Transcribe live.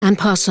and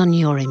pass on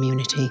your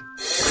immunity. From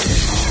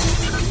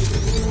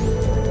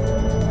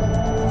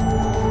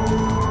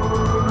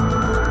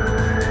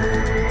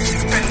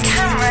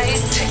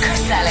Camrose to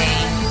Corselly.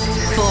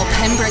 For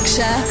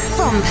Pembrokeshire,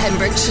 from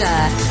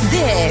Pembrokeshire,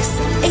 this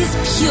is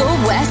Pure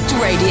West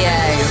Radio.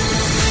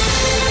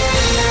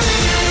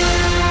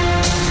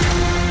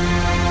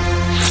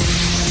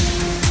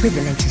 With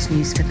the latest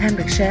news for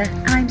Pembrokeshire,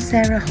 I'm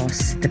Sarah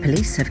Hoss. The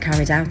police have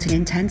carried out an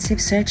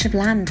intensive search of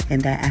land in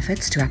their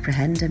efforts to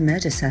apprehend a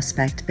murder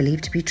suspect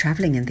believed to be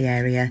travelling in the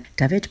area.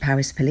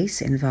 Dyfed-Powys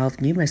Police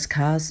involved numerous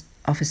cars,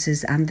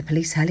 officers and the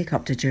police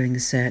helicopter during the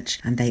search,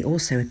 and they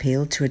also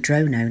appealed to a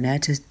drone owner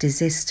to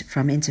desist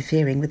from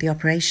interfering with the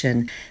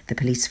operation. The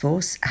police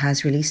force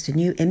has released a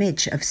new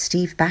image of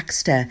Steve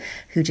Baxter,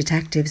 who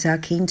detectives are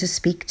keen to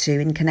speak to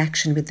in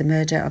connection with the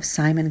murder of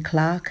Simon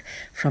Clark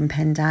from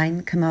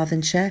Pendine,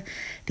 Carmarthenshire.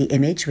 The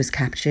image was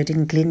captured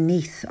in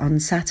Glynneath on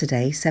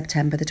Saturday,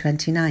 September the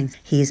 29th.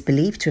 He is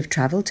believed to have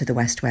travelled to the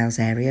West Wales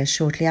area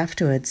shortly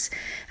afterwards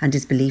and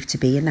is believed to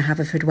be in the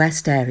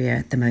Haverfordwest area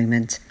at the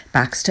moment.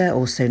 Baxter,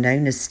 also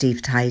known as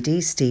Steve Tidy,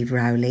 Steve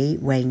Rowley,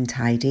 Wayne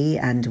Tidy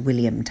and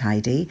William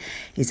Tidy,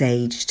 is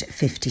aged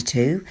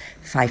 52,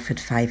 5 foot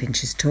 5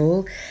 inches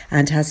tall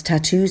and has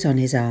tattoos on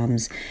his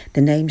arms,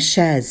 the name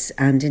Shez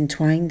and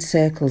entwined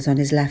circles on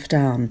his left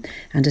arm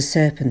and a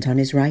serpent on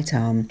his right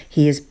arm.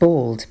 He is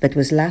bald but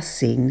was last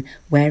seen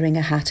wearing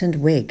a hat and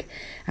wig,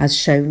 as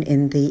shown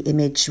in the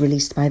image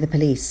released by the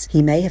police.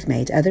 He may have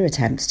made other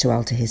attempts to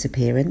alter his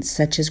appearance,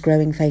 such as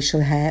growing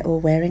facial hair or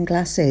wearing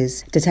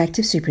glasses.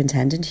 Detective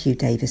Superintendent Hugh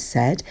Davis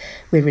said,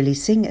 "We're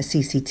releasing a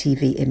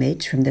CCTV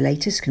image from the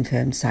latest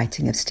confirmed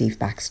sighting of Steve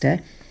Baxter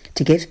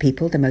to give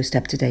people the most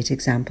up-to-date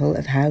example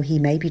of how he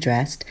may be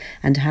dressed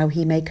and how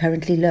he may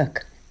currently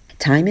look.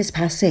 Time is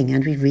passing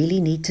and we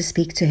really need to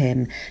speak to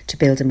him to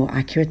build a more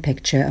accurate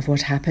picture of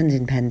what happened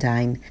in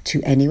Pendine.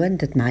 To anyone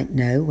that might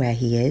know where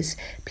he is,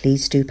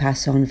 please do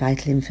pass on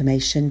vital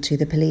information to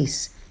the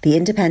police." The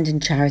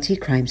independent charity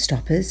Crime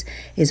Stoppers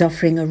is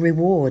offering a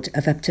reward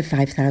of up to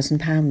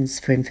 £5,000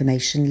 for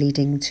information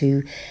leading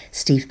to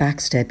Steve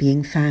Baxter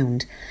being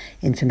found.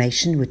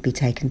 Information would be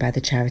taken by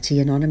the charity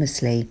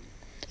anonymously.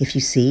 If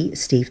you see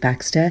Steve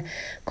Baxter,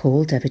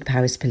 call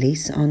Dyfed-Powys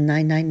Police on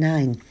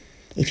 999.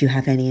 If you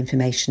have any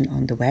information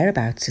on the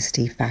whereabouts of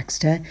Steve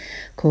Baxter,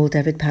 call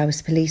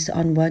Dyfed-Powys Police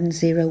on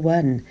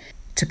 101.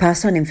 To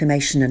pass on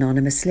information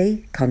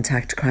anonymously,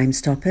 contact Crime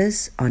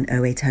Stoppers on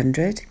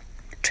 0800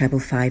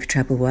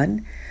 555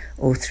 111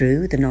 or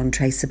through the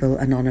non-traceable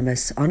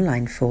anonymous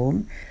online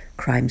form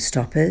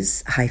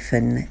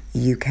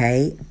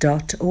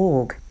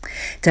crimestoppers-uk.org.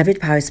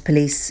 Dyfed-Powys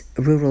Police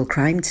Rural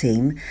Crime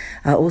Team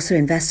are also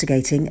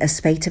investigating a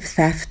spate of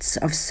thefts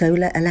of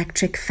solar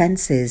electric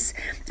fences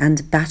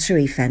and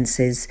battery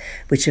fences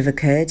which have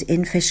occurred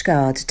in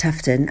Fishguard,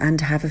 Tufton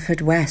and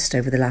Haverfordwest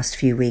over the last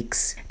few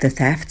weeks. The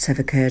thefts have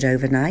occurred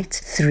overnight.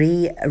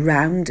 3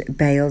 round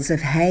bales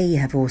of hay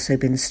have also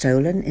been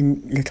stolen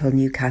in Little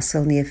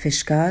Newcastle near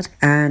Fishguard,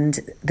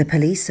 and the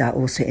police are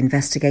also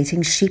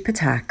investigating sheep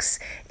attacks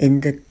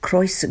in the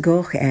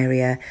Croesgoch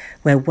area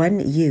where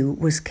 1 ewe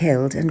was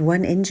killed and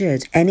 1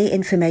 injured. Any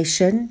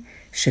information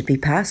should be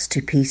passed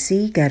to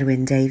PC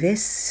Gerwin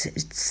Davis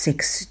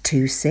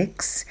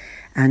 626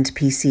 and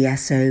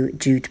PCSO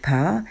Jude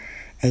Parr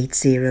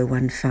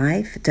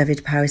 8015,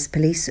 Dyfed-Powys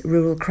Police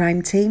Rural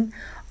Crime Team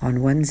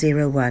on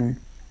 101.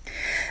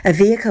 A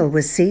vehicle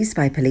was seized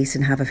by police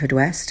in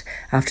Haverfordwest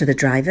after the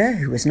driver,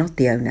 who was not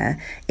the owner,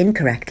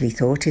 incorrectly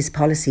thought his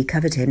policy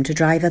covered him to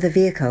drive other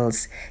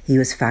vehicles. He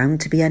was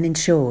found to be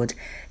uninsured.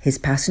 His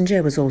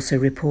passenger was also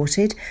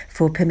reported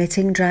for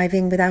permitting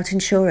driving without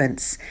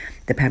insurance,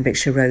 the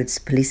Pembrokeshire Roads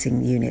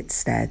Policing Unit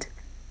said.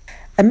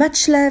 A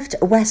much-loved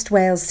West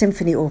Wales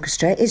Symphony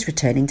Orchestra is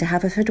returning to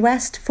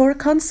Haverfordwest for a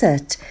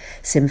concert.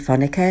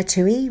 Symphonica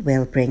Tui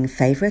will bring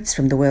favourites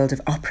from the world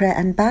of opera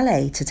and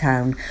ballet to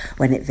town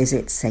when it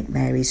visits St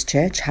Mary's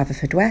Church,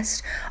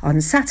 Haverfordwest,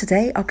 on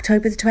Saturday,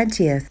 October the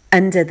 20th.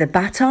 Under the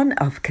baton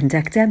of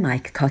conductor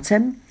Mike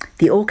Cottam,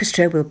 the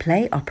orchestra will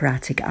play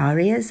operatic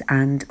arias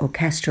and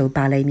orchestral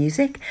ballet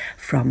music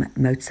from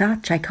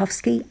Mozart,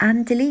 Tchaikovsky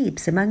and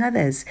Delibes, among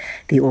others.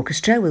 The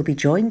orchestra will be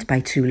joined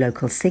by 2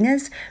 local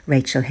singers,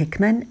 Rachel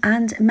Hickman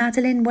and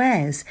Madeline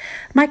Wares.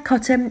 Mike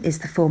Cottam is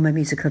the former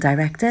musical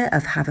director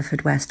of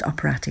Haverfordwest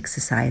Operatic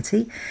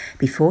Society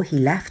before he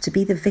left to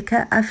be the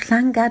vicar of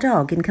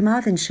Llangadog in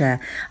Carmarthenshire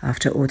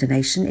after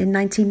ordination in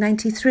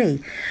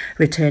 1993.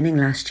 Returning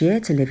last year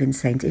to live in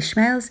St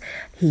Ishmael's,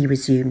 he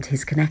resumed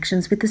his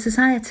connections with the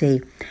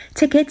society.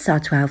 Tickets are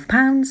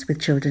 £12 with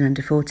children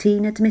under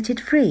 14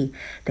 admitted free.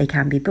 They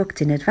can be booked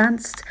in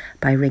advance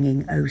by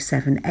ringing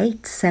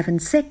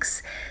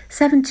 07876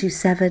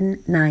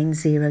 727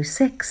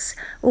 906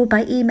 or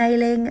by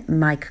emailing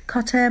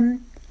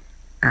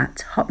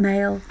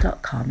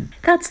mikecottam@hotmail.com.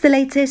 That's the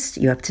latest.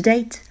 You're up to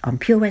date on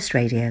Pure West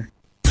Radio.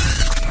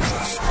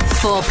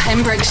 For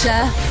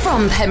Pembrokeshire,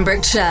 from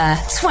Pembrokeshire,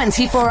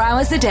 24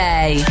 hours a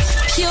day.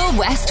 Pure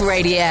West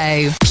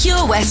Radio.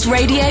 Pure West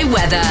Radio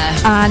weather.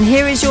 And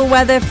here is your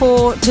weather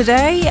for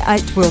today.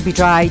 It will be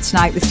dry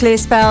tonight with clear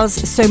spells,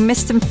 so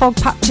mist and fog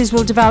patches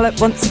will develop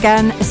once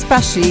again,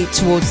 especially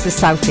towards the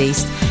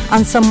southeast.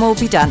 And some will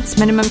be dense.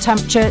 Minimum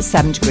temperature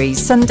 7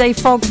 degrees. Sunday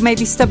fog may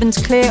be stubborn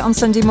to clear on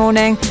Sunday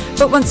morning,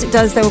 but once it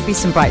does, there will be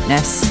some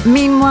brightness.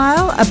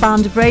 Meanwhile, a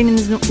band of rain in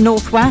the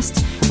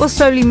northwest will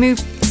slowly move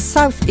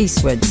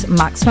southeastwards.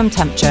 Maximum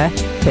temperature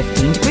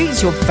 15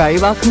 degrees. You're very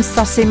welcome to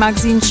Saturday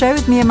Magazine Show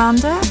with me,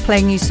 Amanda,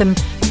 playing you some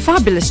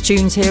fabulous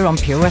tunes here on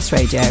Pure West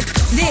Radio.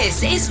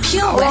 This is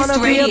Pure West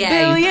Radio. I wanna be a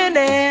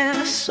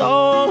billionaire,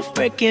 so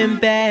freaking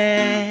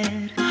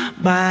bad.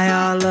 Buy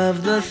all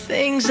of the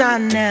things I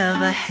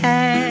never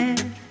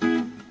had.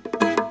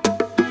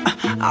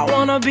 I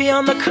wanna be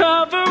on the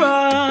cover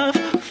of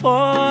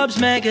Forbes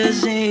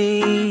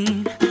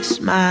magazine,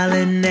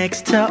 smiling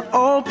next to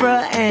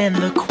Oprah and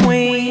the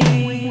Queen.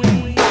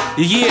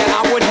 Yeah,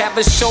 I would have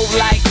a show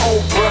like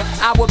Oprah.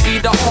 I would be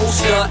the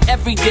host of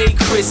Everyday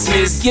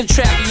Christmas. Give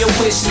Travi a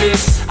wish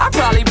list. I'd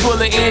probably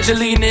pull a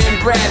Angelina and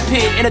Brad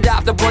Pitt and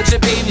adopt a bunch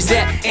of babies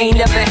that ain't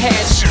never had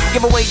shit.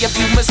 Give away a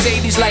few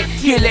Mercedes like,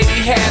 here lady,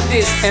 have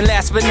this. And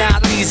last but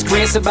not least,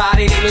 grant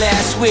somebody their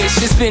last wish.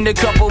 It's been a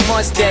couple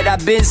months that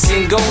I've been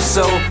single,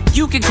 so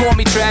you can call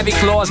me Travis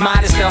Claus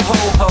minus the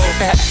ho-ho.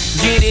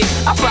 Get it?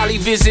 I'll probably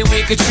visit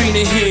where Katrina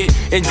hit,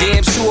 and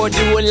damn sure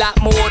do a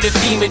lot more than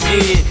FEMA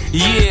did.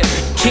 Yeah,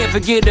 can't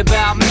forget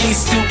about me,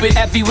 stupid.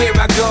 Everywhere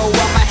I go,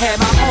 I'ma have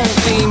my own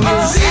theme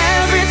music.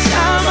 Every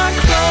time I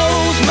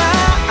close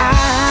my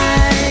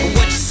eyes,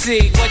 What you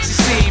see, bro?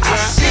 I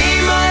see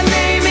my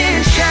name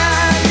in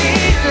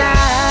shining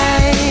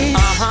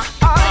lights.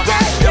 Oh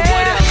yeah,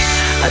 What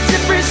else? a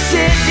different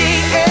city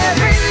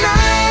every night.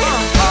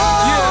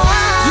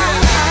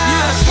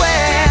 I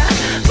swear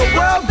the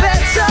world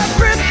better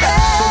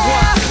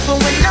prepare for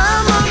when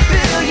I'm a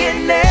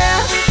billionaire.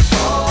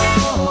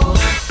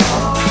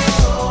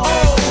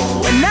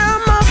 When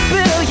I'm a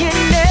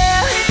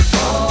billionaire.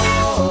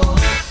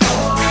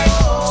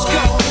 Let's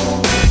go.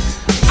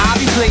 I'll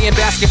be playing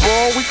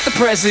basketball with the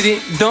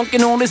president,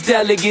 dunking on his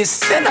delegates.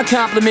 Then I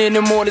compliment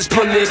him on his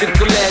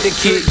political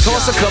etiquette.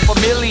 Toss a couple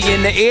million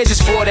in the air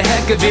just for the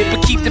heck of it,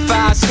 but keep the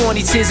 5s,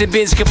 20s, 10s, and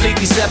bins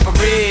completely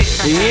separate.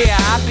 Yeah,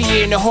 I'll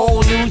be in a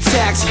whole new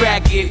tax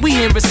bracket.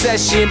 We in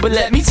recession, but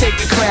let me take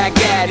a crack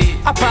at it.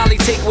 I'll probably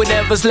take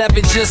whatever's left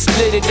and just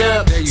split it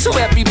up, so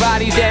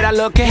everybody that I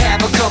love can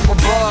have a couple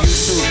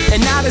bucks.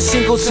 And not a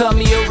single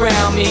tummy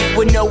around me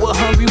would know what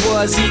hungry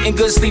was, eating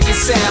good, sleeping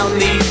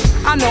soundly.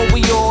 I know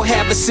we all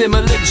have a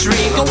similar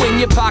dream. Go in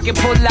your pocket,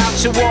 pull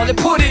out your wallet,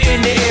 put it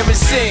in the air and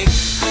sing.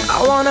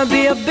 I wanna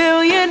be a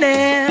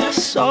billionaire,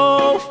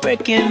 so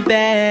freaking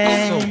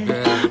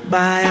bad.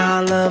 Buy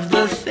all of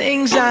the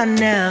things I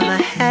never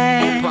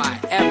had. Buy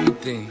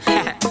everything.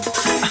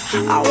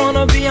 I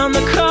wanna be on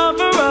the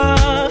cover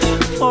of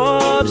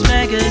Forbes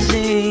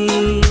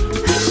magazine,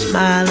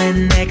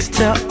 smiling next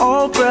to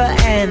Oprah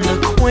and the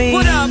Queen.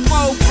 What up,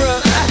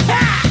 Oprah?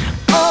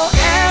 Oh,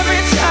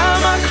 every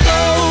time I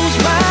close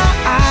my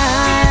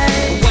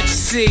eyes, What you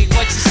see, bro?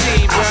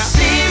 I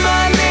see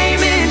my name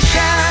in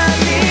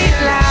shining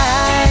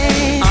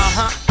lights.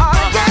 Oh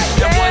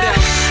yeah, What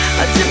else?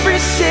 a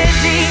different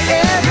city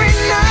every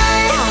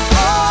night.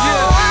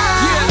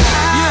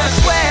 I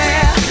swear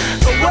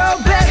the world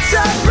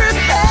better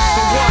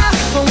prepare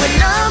for when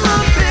I'm a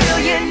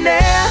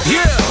billionaire.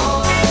 Yeah.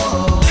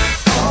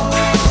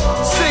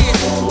 Sing it.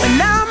 When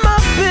I'm a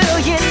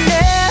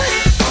billionaire.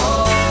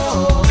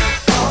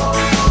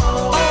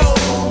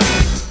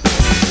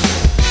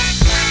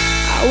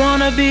 I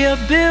wanna be a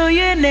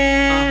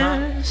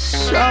billionaire,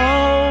 so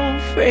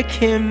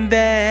freaking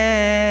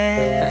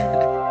bad.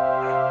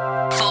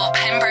 For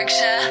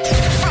Pembrokeshire,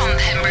 from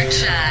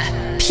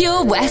Pembrokeshire.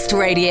 Pure West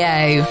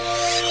Radio.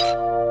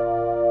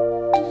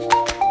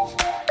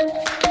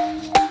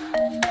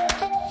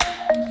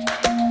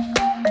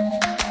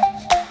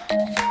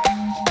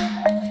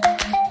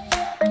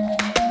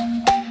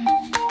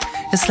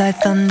 It's like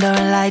thunder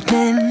and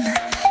lightning.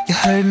 You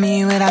heard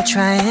me without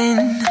trying.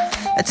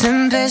 A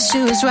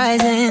tempestuous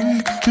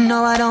rising.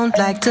 No, I don't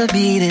like to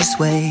be this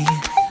way.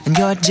 And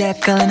you're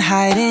Jekyll and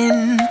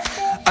hiding.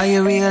 Are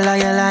you real, are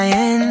you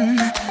lying?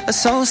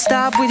 So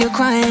stop with your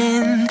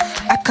crying.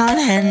 I can't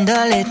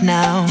handle it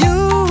now.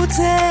 You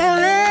tell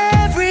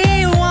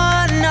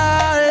everyone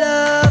our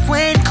love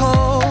went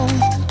cold.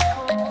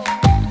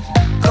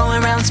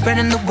 Going around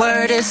spreading the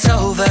word it's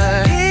over.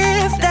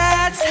 If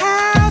that's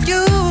how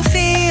you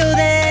feel,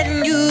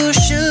 then you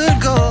should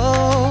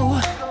go.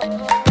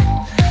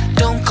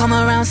 Don't come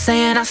around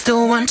saying I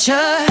still want you.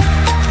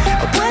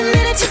 One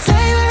minute you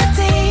say we're a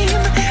team,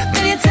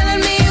 then you're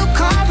telling me you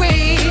can't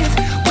breathe.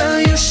 Well,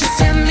 you should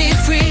set me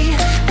free,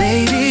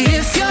 baby,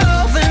 if you're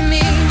over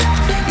me.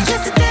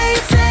 Yesterday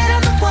you said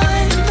I'm the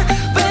one,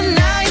 but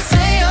now you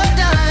say you're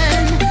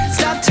done.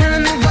 Stop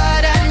telling me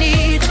what I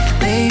need,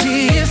 baby,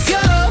 if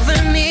you're over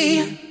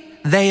me.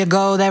 There you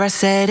go, there I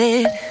said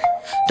it.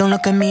 Don't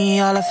look at me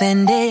all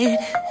offended.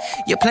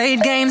 You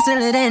played games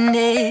till it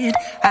ended.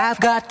 I've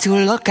got to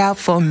look out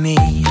for me.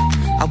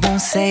 I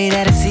won't say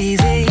that it's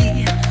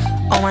easy.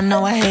 Oh, I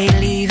know I hate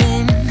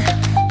leaving,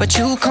 but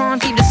you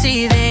can't keep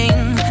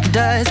deceiving.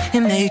 Does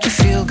it make you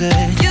feel good?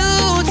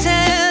 You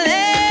tell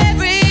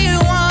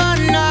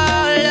everyone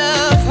our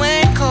love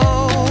went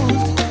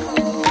cold.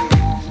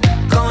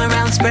 Going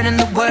around spreading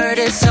the word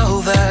it's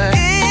over.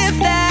 If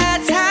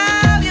that's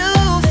how you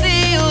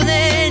feel,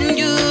 then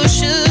you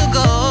should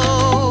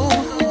go.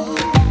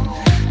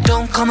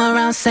 Don't come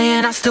around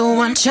saying I still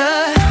want you.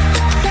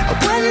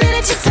 One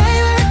minute you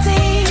say we're a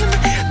team,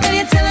 then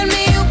you're telling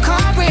me you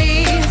can't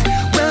breathe.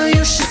 Well,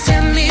 you should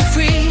set me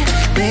free,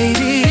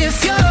 baby,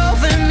 if you're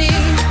over me.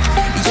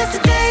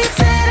 Yesterday you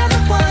said I'm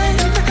the one,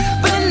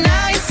 but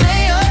now you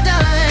say you're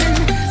done.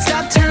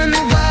 Stop telling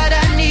me what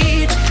I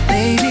need,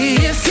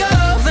 baby, if you're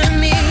over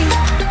me.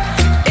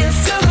 If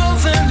you're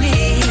over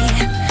me,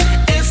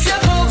 if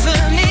you're over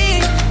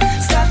me.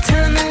 Stop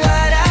telling me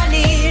what I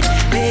need,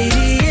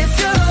 baby, if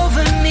you're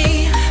over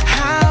me.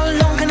 How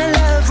long can a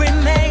love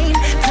remain?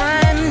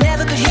 Time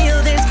never could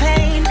heal this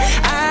pain.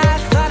 I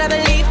thought I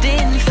believed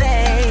in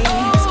fate.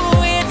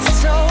 Oh, it's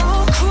so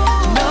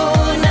cruel. No,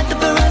 nothing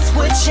for us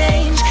would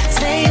change.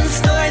 Same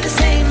story, the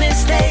same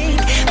mistake.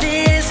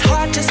 This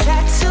heart just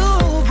had to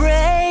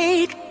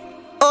break.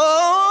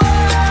 Oh,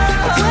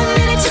 one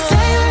minute you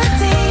say we're a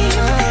team,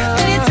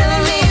 then you're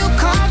telling me you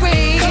can't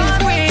breathe.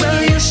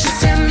 Well, you should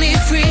set me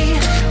free,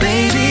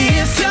 baby,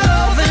 if you're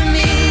over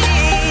me.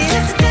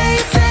 Yesterday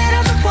you said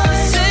I'm the one,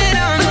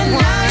 but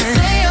now you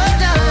say you're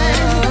done.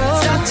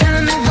 Stop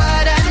telling me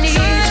what I need,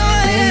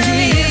 baby,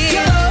 if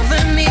you're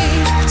over me.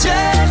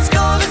 Just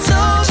go, it's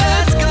over.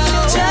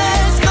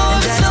 Just go,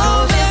 it's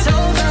over.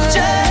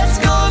 Just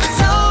go,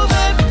 it's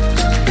over.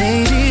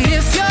 Baby,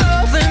 if you're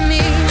over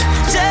me.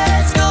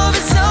 Just go,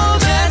 it's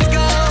over.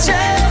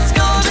 Just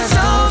go, it's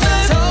over.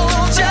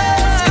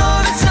 Just go,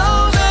 it's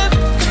over.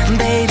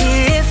 Baby,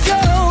 if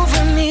you're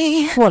over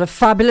me. What a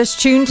fabulous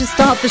tune to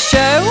start the show.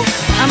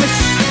 And we're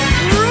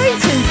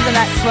straight into the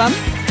next one,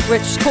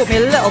 which caught me a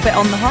little bit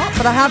on the hop,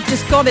 but I have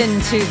just got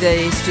into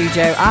the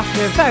studio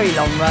after a very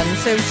long run,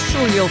 so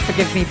sure you'll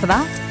forgive me for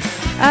that.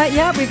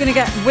 Yeah, we're going to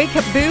get Wake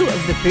Up Boo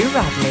of the Boo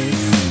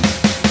Radleys.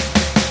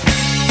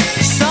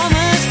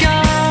 Summer's gone.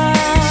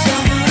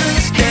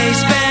 Days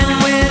spent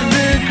with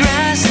the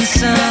grass and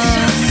sun.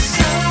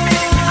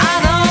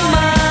 I don't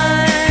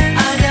mind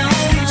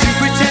to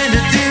pretend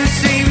to do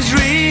seems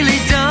really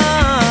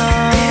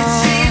dumb. It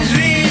seems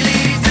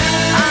really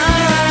dumb. I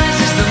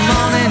rise as the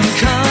morning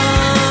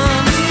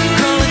comes,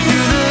 crawling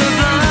through the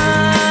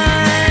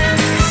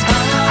blinds.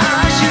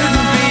 I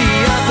shouldn't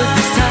be up at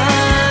this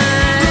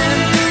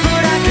time,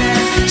 but I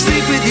can't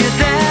sleep with you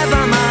there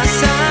by my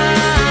side.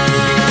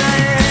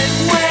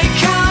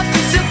 Wake up,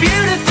 it's a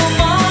beautiful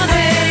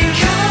morning.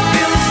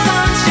 Feel the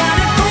sun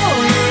shining for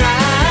your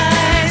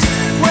eyes.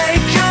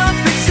 Wake up,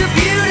 it's a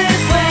beautiful.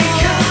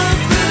 Wake up,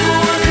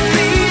 what could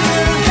be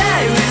the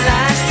very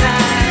last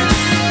time?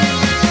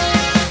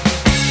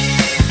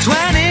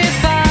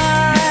 25.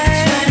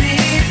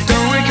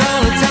 Don't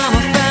recall a time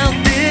I felt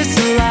this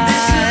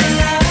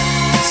alive.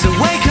 So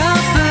wake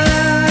up,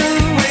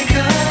 boo. Wake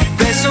up.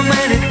 There's so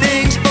many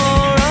things for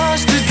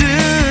us to do.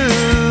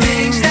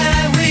 Things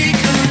that we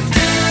could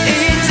do.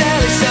 It's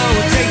early, so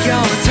take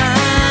your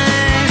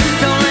time.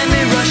 Don't let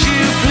me rush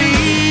you,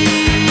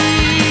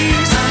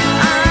 please.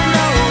 I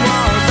know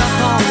I was up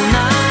all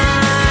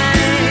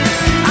night.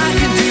 I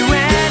can do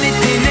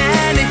anything,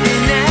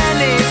 anything,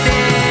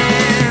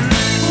 anything.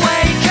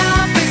 Wake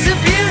up, it's a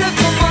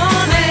beautiful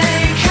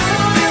morning.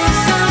 Feel the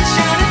sun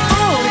shining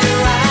for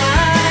your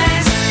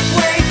eyes.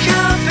 Wake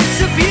up, it's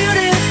a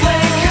beautiful.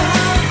 Wake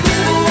up,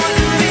 what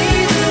could be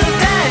the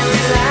very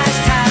last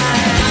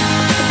time?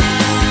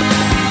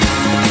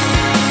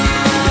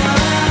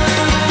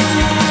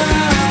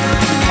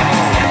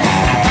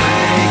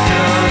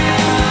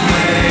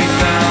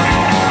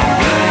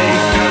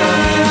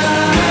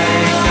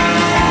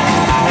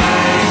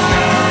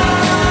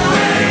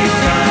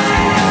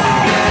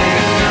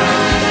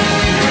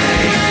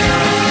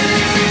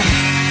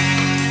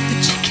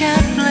 But you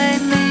can't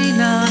blame me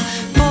now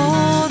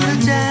for the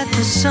death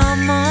of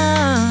someone.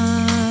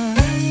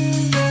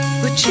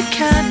 But you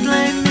can't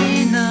blame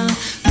me now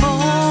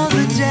for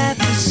the death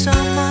of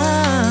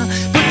someone.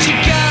 But you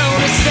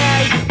gotta say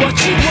what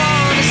you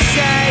wanna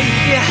say.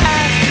 You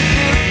have to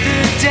put the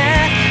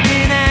death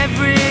in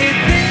everything.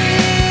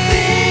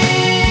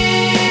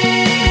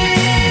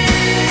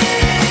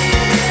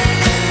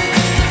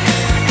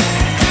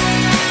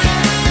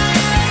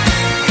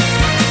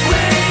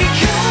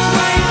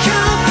 Wake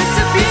up, it's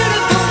a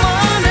beautiful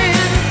morning.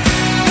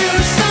 Feel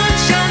the sun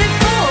shining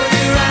for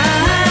your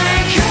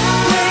eyes.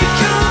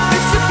 Wake up,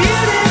 it's a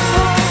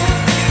beautiful.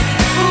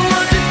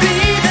 What could be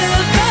the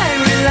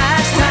very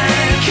last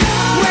time?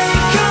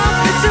 Wake up,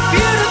 it's a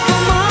beautiful.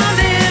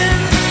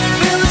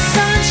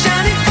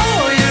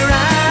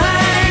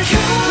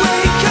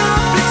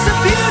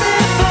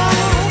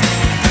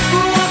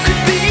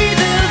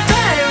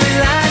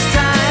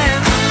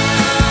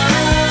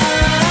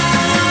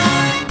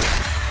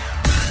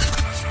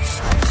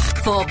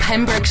 For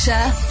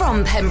Pembrokeshire,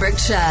 from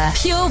Pembrokeshire,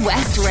 Pure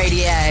West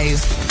Radio.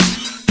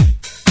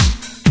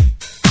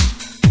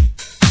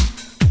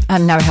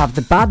 And now we have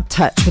The Bad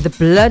Touch with the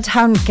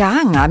Bloodhound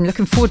Gang. I'm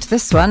looking forward to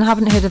this one.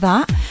 Haven't heard of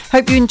that.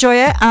 Hope you enjoy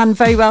it, and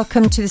very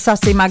welcome to the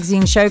Saturday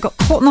Magazine show. Got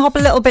caught in the hop a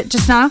little bit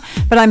just now,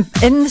 but I'm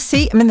in the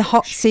seat. I'm in the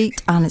hot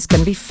seat, and it's going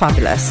to be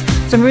fabulous.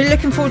 So I'm really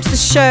looking forward to the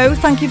show.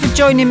 Thank you for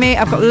joining me.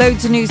 I've got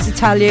loads of news to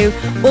tell you.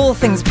 All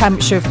things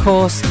Pembrokeshire, of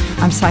course.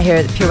 I'm sat here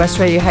at the Pure West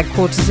Radio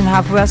headquarters in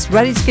Haverfordwest,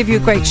 ready to give you a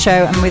great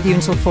show. I'm with you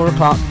until 4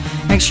 o'clock.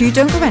 Make sure you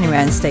don't go anywhere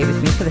and stay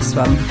with me for this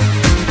one.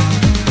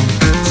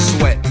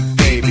 Sweat,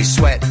 baby,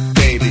 sweat.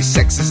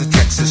 Sex is a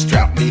Texas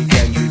drought, me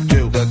and you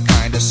do the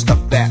kind of stuff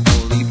that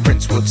only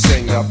Prince would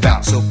sing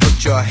about. So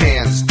put your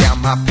hands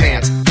down my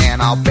pants,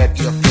 and I'll bet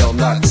you'll feel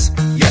nuts.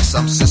 Yes,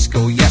 I'm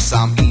Cisco, yes,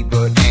 I'm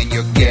Ebert, and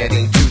you're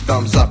getting 2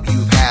 thumbs up.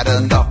 You've had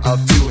enough of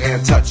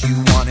 2-hand touch. You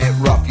want it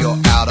rough, you're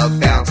out of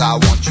bounds. I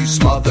want you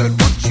smothered,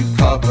 want you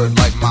covered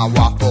like my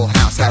Waffle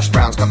House hash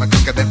browns. Coming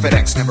quicker than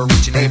FedEx, never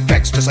reaching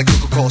apex. Just like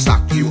Coca-Cola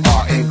stock, you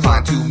are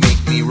inclined to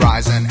make me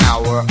rise an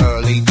hour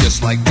early,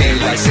 just like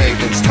daylight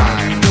savings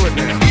time. Do it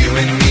now. You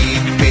and me,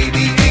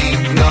 baby,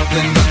 ain't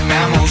nothing but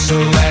mammals, so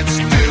let's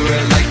do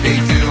it like they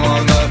do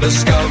on the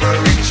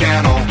Discovery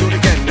Channel. Do it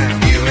again now.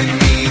 You and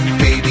me,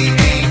 baby,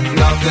 ain't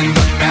nothing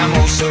but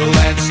mammals, so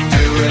let's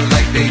do it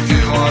like they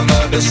do on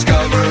the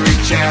Discovery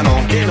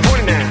Channel. Getting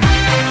horny now.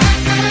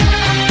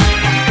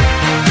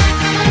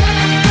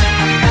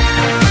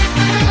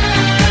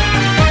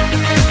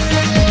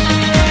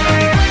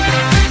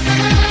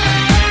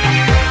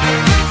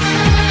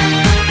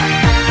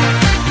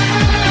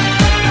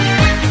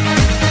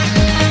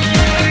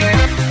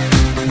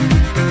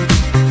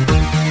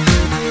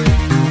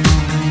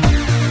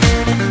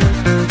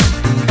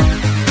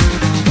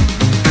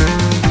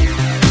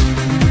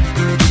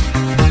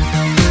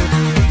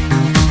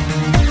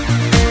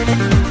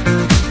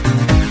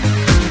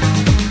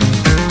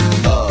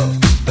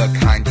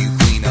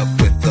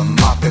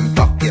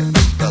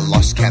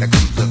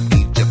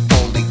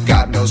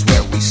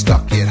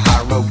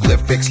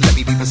 Let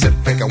me be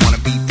Pacific, I wanna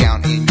be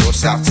down in your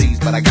South Seas,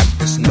 but I got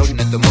this notion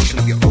that the motion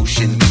of your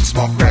ocean means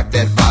small craft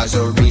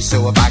advisory.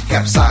 So if I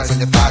capsize and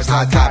your thighs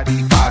high tide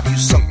B5, you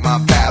sunk my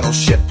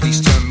battleship.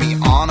 Please turn me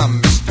on,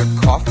 I'm Mr.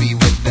 Coffee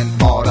with an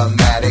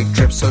automatic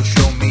drip. So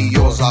show me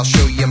yours, I'll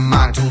show you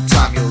mine. Tool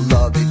time, you'll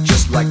love it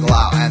just like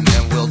Lao, and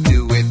then we'll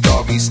do it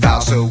doggy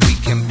style so we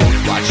can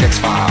both watch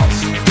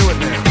X-Files. Do it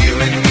now. You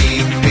and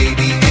me,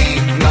 baby,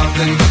 ain't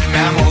nothing but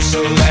mammals,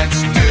 so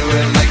let's do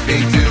it like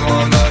they do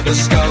on the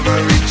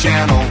Discovery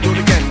Channel. Do it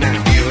again now.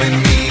 You and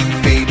me,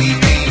 baby,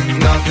 ain't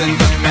nothing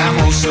but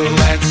mammals, so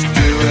let's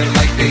do it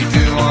like they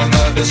do on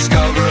the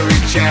Discovery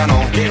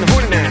Channel. Getting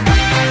horny now.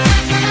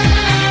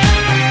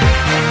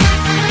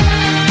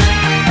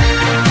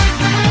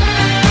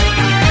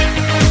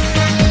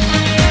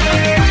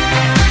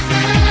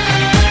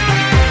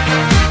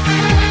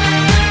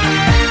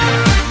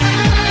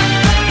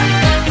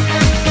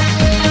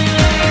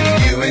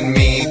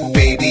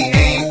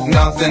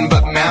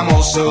 But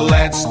mammals, so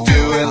let's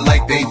do it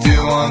like they do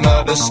on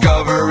the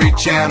Discovery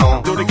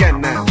Channel. Do it again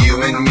now.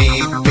 You and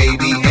me,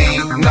 baby,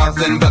 ain't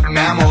nothing but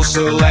mammals,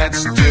 so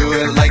let's do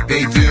it like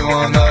they do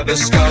on the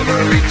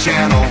Discovery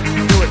Channel.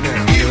 Do it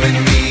now. You and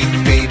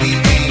me, baby,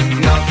 ain't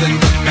nothing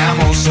but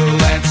mammals, so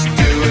let's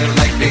do it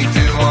like they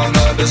do on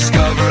the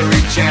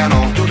Discovery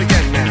Channel. Do it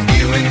again now.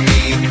 You and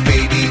me,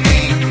 baby,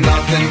 ain't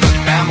nothing but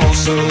mammals,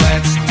 so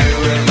let's do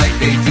it like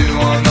they do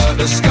on the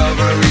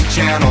Discovery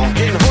Channel.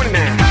 Getting horny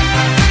now.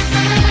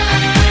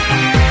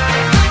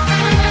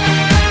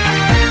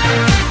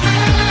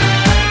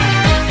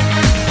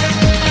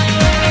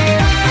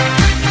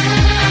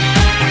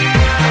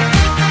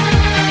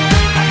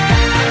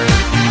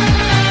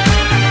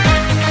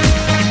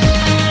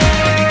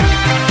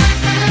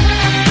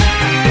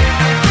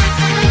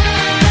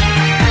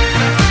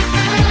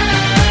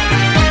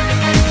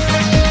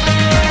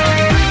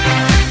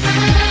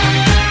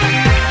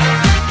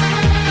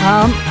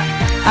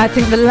 I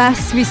think the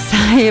less we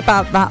say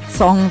about that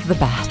song, the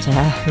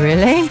better,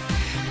 really.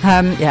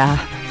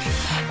 Yeah.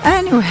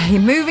 Anyway,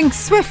 moving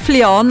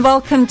swiftly on,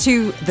 welcome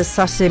to the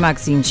Saturday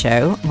Magazine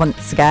show,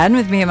 once again,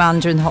 with me,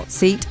 Amanda, in the hot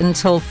seat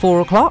until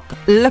 4 o'clock.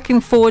 Looking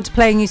forward to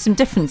playing you some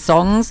different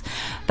songs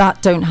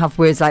that don't have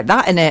words like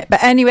that in it.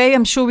 But anyway,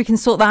 I'm sure we can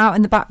sort that out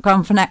in the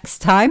background for next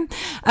time.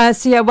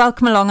 So yeah,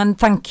 welcome along and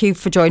thank you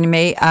for joining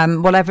me.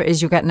 Whatever it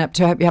is you're getting up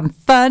to, I hope you're having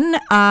fun.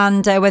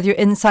 And whether you're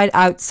inside,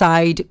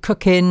 outside,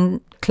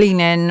 cooking,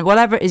 cleaning,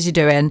 whatever it is you're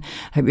doing,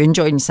 I hope you're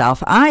enjoying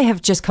yourself. I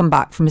have just come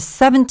back from a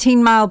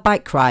 17-mile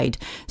bike ride,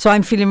 so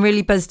I'm feeling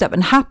really buzzed up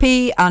and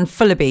happy and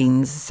full of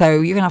beans. So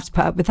you're gonna have to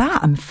put up with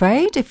that, I'm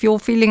afraid, if you're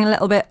feeling a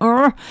little bit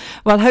well,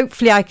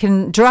 hopefully I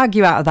can drag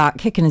you out of that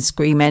kicking and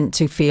screaming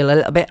to feel a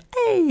little bit,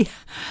 hey,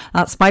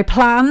 that's my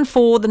plan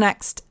for the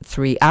next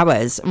 3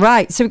 hours.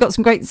 Right, so we've got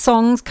some great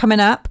songs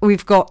coming up.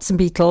 We've got some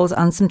Beatles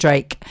and some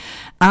Drake.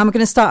 I'm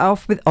going to start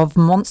off with Of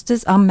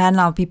Monsters and Men.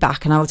 I'll be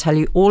back and I'll tell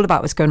you all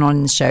about what's going on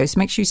in the show. So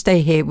make sure you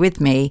stay here with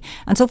me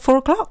until 4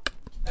 o'clock.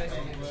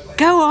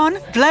 Go on,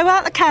 blow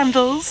out the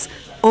candles.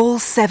 All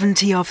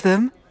 70 of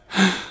them.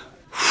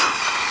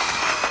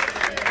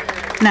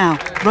 Now,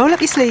 roll up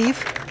your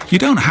sleeve. You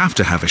don't have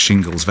to have a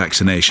shingles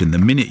vaccination the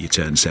minute you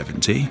turn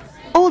 70.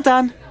 All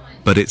done.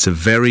 But it's a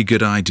very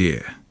good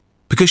idea.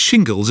 Because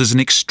shingles is an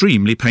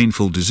extremely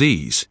painful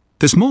disease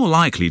that's more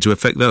likely to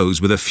affect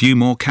those with a few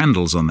more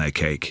candles on their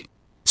cake.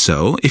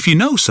 So, if you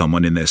know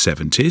someone in their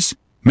 70s,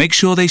 make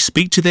sure they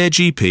speak to their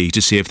GP to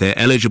see if they're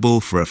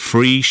eligible for a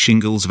free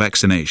shingles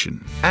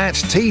vaccination. At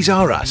Tees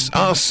R Us,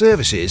 our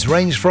services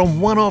range from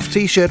one-off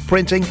t-shirt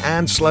printing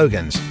and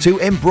slogans to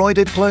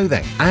embroidered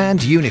clothing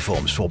and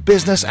uniforms for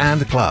business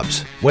and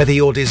clubs. Whether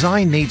your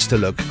design needs to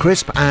look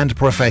crisp and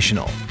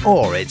professional,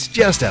 or it's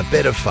just a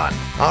bit of fun,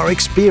 our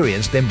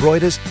experienced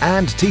embroiders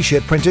and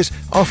t-shirt printers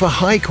offer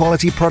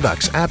high-quality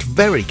products at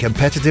very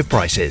competitive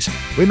prices.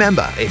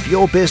 Remember, if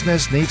your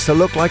business needs to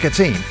look like a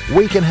team,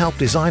 we can help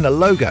design a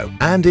logo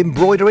and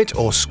embroider it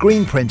or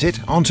screen print it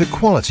onto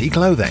quality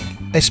clothing,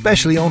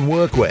 especially on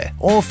workwear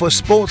or for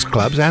sports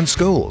clubs and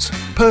schools.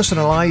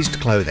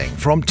 Personalised clothing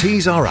from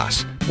Tees R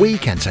Us. We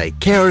can take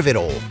care of it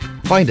all.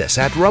 Find us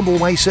at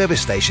Rumbleway Service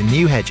Station,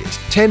 New Hedges,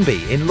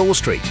 10B in Law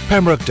Street,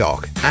 Pembroke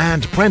Dock,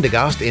 and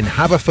Prendergast in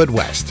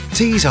Haverfordwest.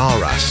 Tees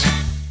R Us.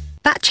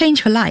 That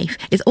Change for Life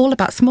is all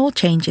about small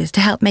changes to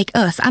help make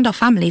us and our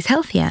families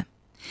healthier.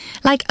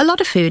 Like, a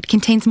lot of food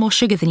contains more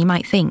sugar than you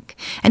might think,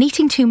 and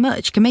eating too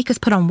much can make us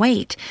put on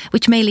weight,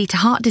 which may lead to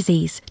heart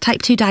disease,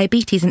 type 2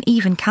 diabetes and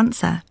even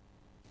cancer.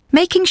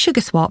 Making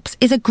sugar swaps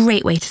is a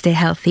great way to stay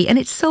healthy, and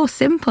it's so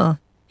simple.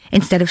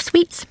 Instead of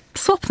sweets,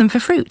 swap them for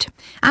fruit.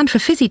 And for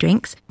fizzy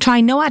drinks,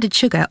 try no added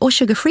sugar or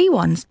sugar-free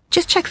ones.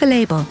 Just check the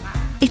label.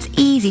 It's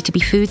easy to be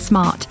food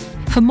smart.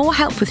 For more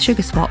help with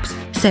sugar swaps,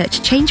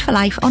 search Change for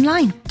Life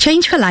online.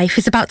 Change for Life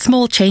is about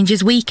small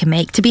changes we can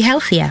make to be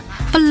healthier.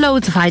 For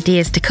loads of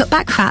ideas to cut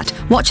back fat,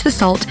 watch the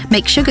salt,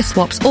 make sugar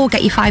swaps or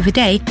get your 5 a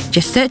day,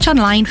 just search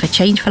online for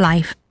Change for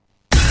Life.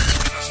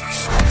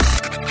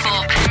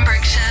 For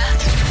Pembrokeshire,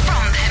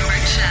 from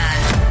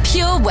Pembrokeshire,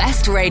 Pure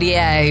West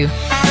Radio.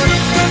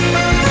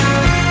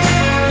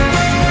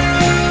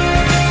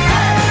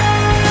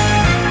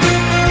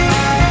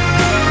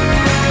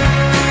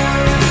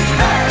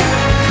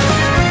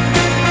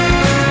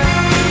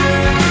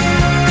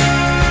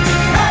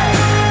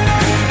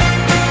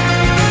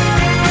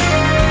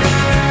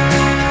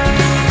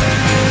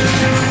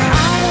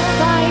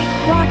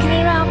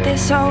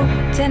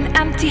 Old and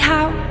empty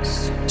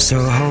house. So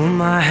hold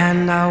my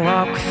hand, I'll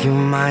walk with you,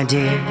 my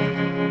dear.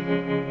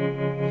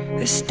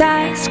 The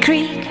stars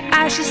creak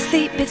as you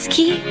sleep, it's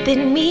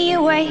keeping me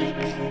awake.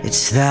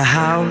 It's the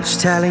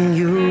house telling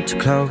you to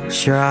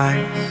close your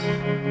eyes.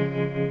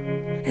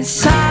 And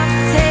some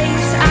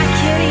days I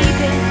can't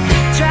even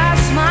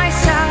trust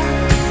myself.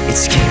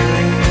 It's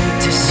killing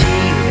me to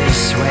see you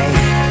this way.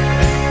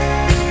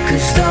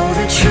 'Cause though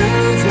the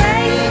truth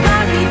may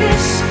vary,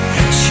 this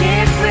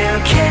ship will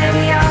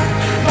carry on.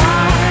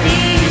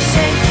 Body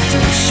safe to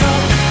shore.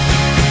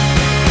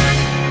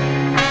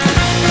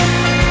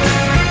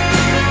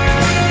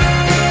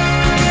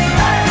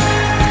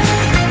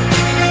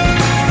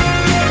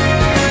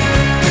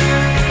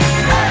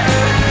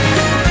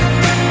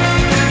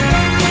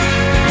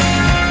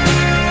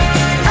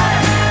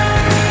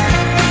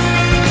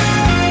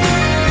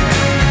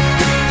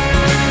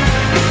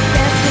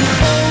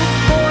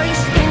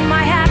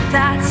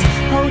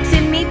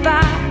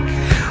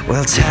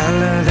 Well, tell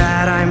her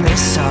that I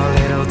miss our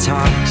little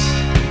talks.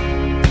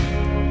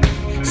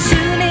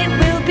 Soon it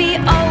will be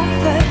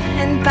over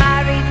and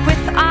buried with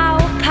our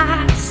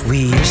past. We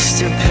used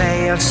to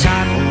play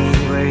outside when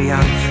we were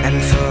young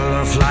and full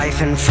of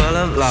life and full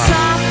of love.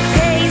 Some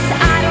days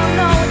I don't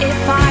know if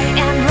I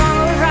am wrong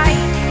or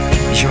right.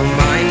 Your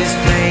mind is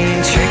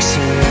playing tricks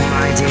on you,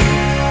 my dear.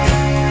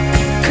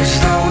 'Cause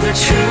though the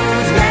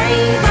truth may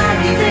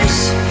vary,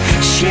 this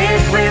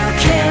ship will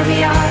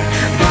carry our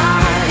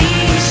body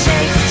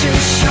safe to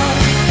shore.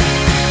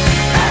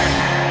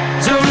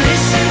 Don't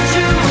listen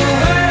to a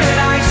word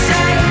I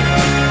say.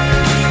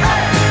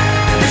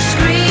 The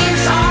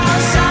screams all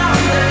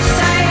sound the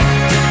same.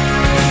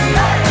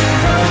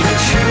 Though the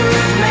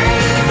truth may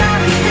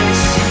vary,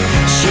 this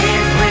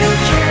ship will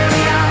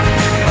carry our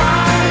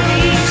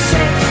body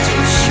safe to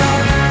shore.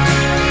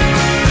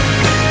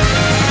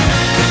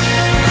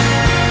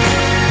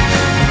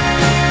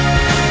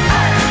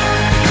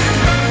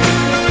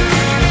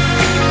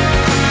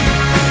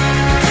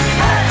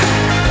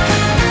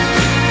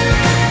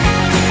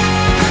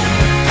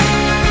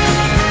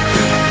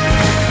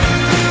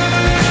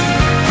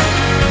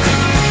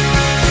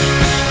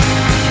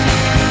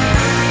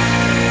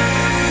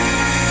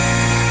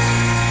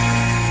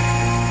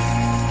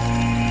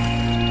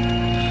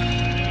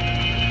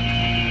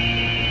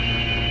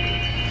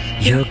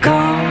 You're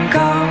gone,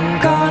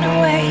 gone, gone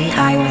away.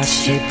 I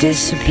watched you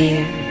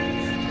disappear.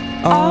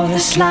 All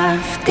that's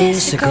left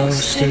is a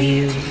ghost of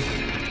you.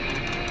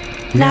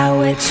 Now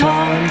we're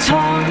torn,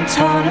 torn,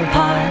 torn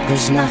apart.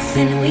 There's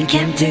nothing we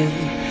can do.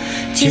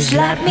 Just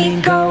let me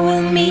go,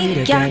 we'll meet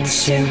again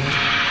soon.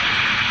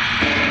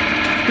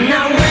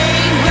 Now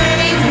wait,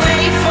 wait,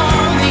 wait for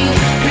me.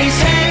 Please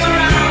hang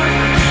around.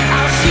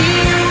 I'll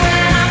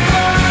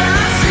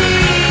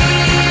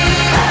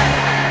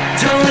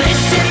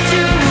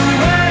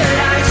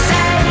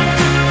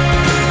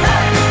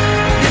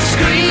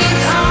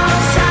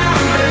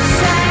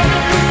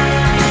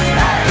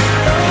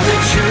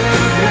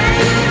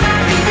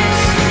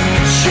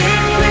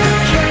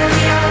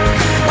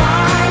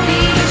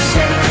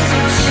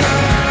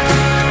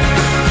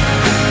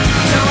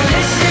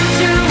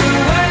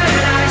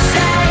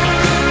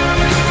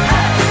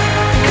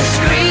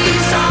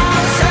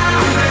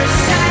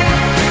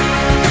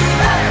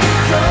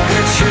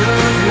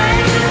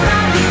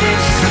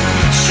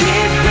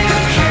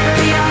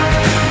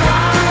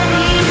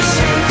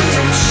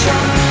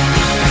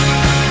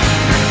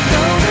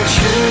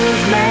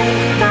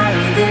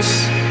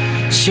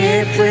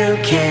ship will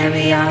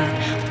carry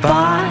our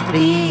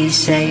bodies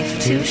safe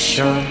to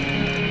shore.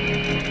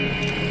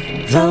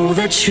 Though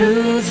the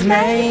truth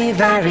may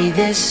vary,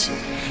 this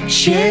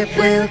ship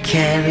will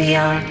carry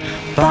our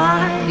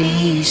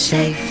bodies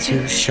safe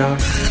to shore.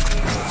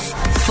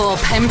 For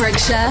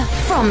Pembrokeshire,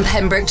 from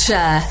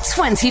Pembrokeshire,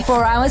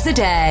 24 hours a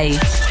day.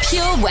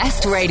 Pure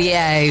West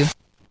Radio.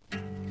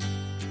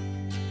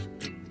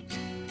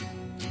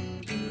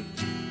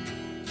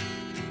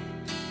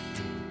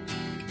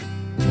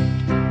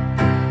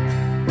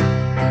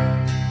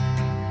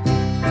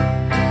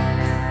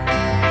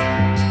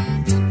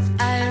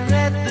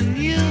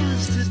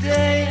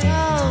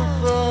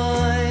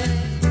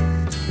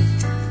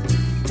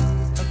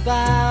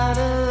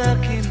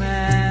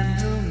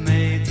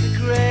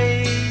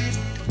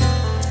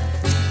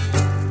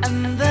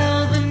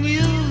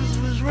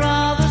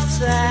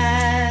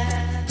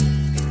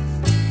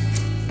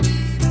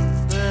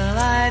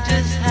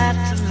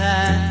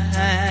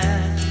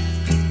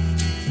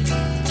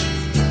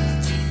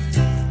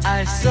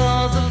 I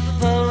saw the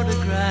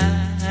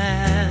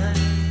photograph.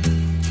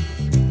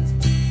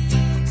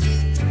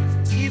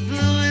 He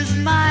blew his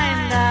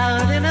mind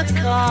out in a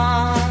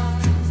car.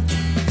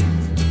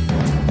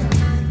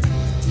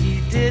 He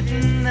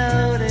didn't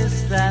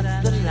notice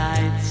that the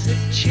lights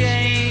had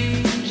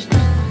changed.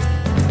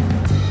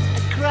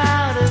 A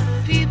crowd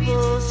of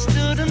people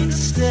stood and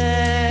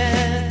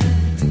stared.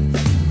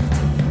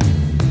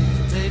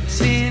 They'd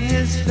seen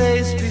his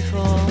face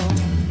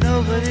before.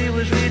 Nobody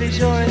was really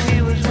sure if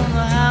he was from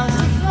the house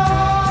of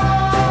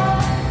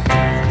law.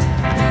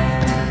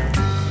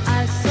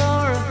 I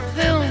saw a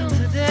film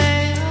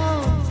today,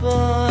 oh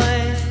boy.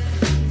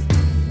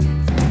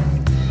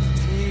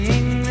 The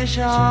English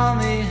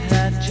army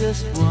had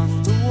just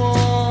won the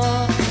war.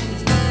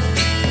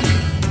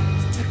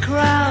 A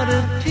crowd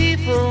of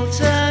people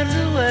turned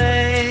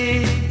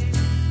away,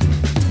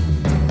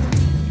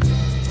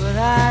 but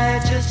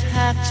I just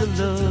had to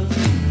look.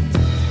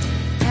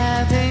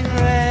 Having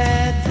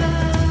read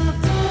the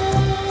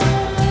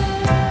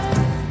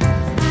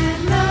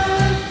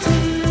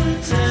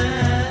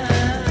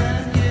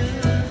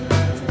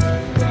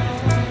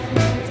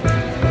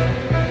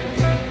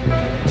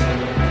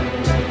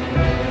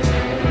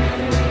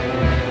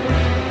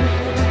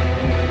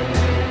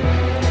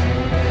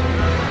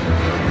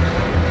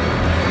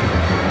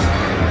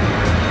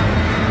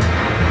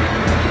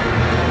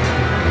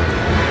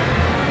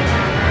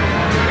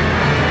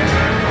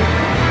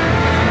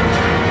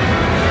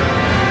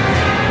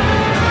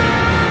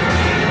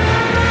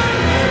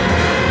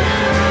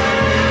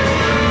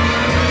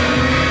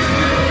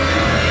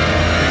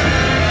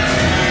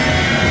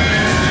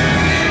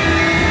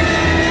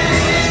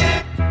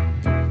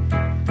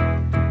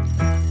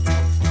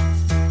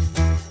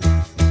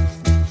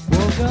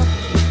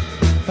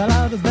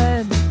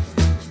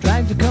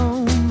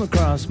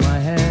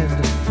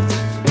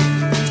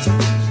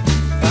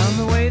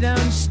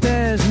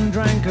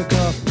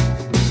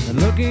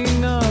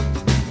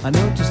I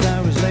noticed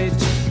I was late.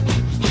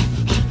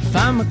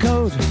 Found my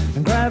coat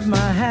and grabbed my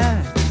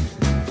hat.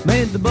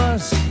 Made the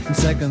bus in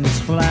seconds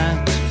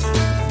flat.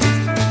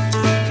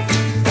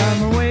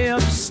 Found my way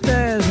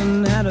upstairs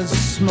and had a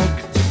smoke.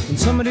 And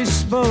somebody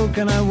spoke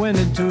and I went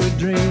into a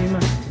dream.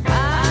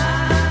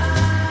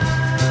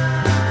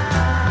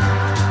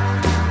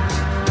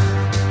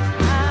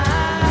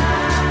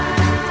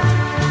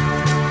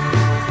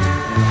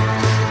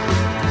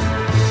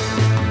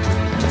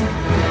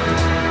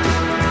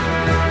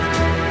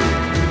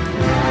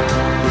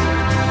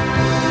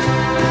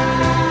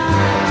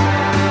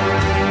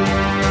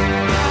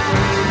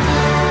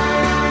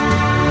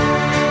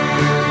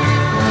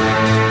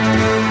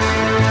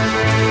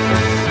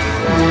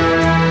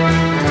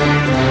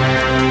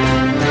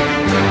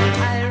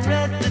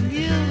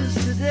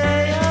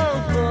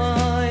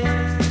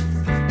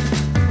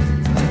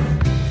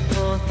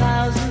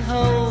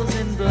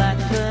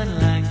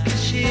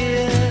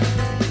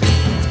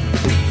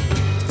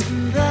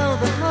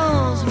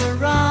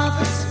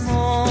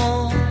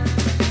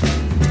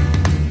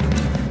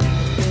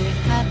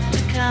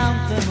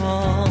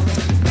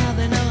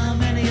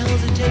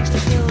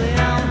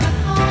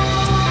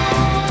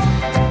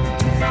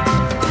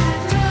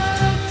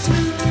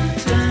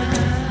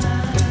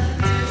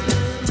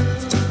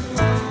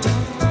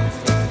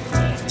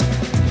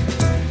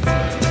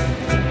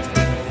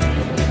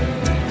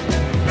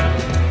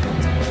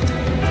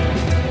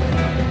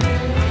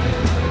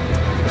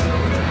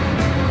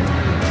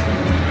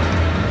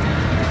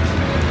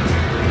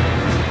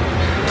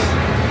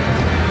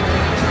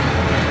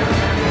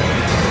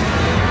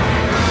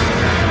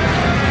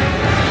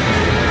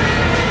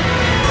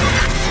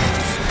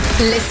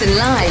 Listen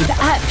live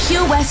at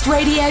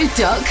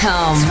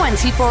purewestradio.com.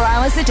 24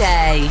 hours a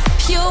day.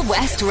 Pure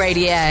West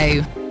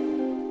Radio.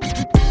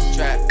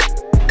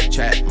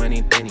 Trap,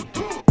 money, penny.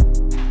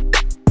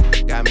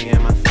 Got me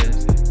in my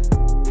feelings.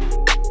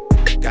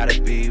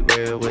 Gotta be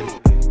real with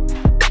it.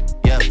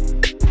 Yeah.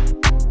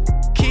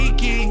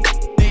 Kiki,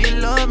 do you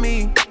love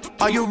me?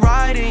 Are you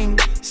riding?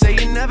 Say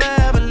you never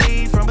ever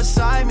leave from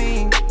beside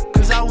me.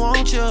 Cause I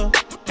want you.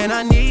 and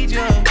I need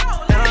you,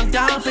 and I'm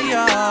down for you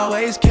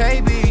always.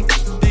 KB,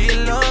 do you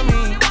love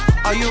me?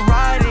 Are you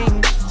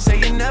riding? Say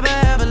you never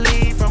ever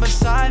leave from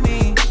beside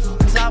me,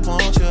 'cause I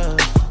want you,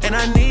 and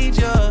I need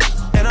you,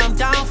 and I'm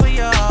down for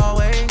you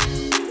always.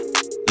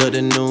 Look,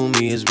 the new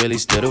me is really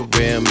still the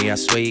real me. I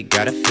swear you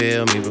gotta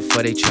feel me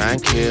before they try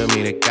and kill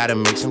me. They gotta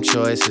make some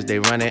choices, they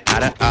running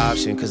out of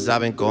options. 'Cause I've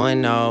been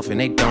going off and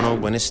they don't know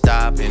when to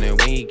stop. And then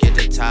when you get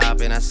to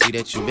top, and I see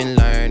that you've been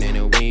learning.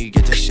 And when you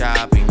get to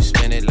shopping, you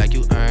spend it like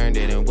you earned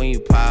it. And when you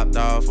popped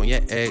off on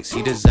your ex,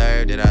 he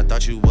deserved it. I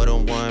thought you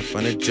would've won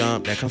from the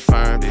jump, that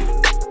confirmed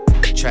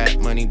it. Trap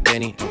money,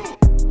 Benny.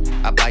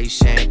 I buy you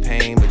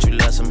champagne, but you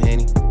love some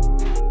Henny.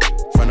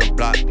 From the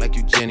block like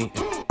you Jenny.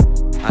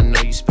 I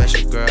know you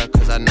special, girl,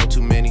 'cause I know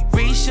too many.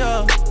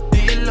 Risha, do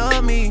you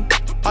love me?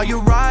 Are you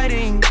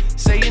riding?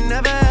 Say you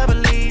never ever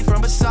leave from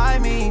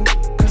beside me,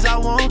 'cause I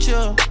want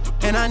you,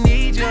 and I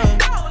need you,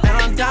 and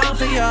I'm down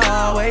for you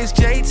always.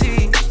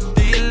 JT,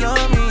 do you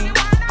love me?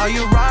 Are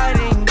you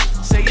riding?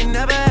 Say you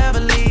never ever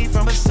leave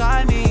from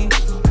beside me,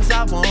 'cause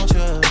I want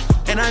you,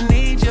 and I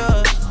need you,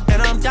 and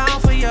I'm down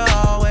for you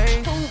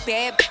always. Too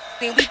bad,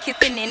 then we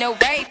kissing in a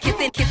rave,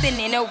 kissing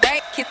in a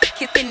rave,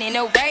 kissing in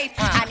a rave.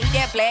 I need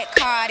that black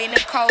card and the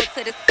code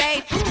to the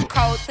safe,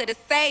 code to the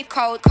safe,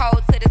 code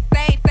to the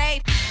safe.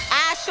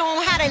 I show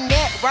 'em how to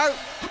network,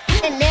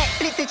 and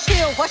Netflix and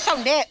chill. What's your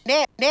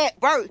net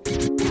worth?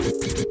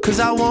 'Cause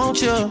I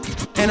want you,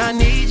 and I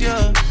need you,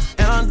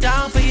 and I'm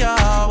down for you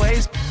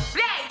always.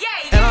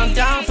 And I'm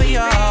down for you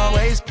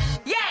always.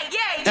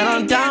 And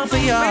I'm down for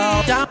you,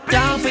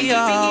 down for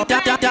you,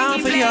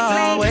 down for you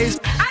always.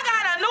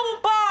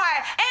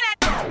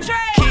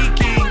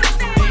 Kiki,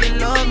 do you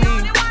love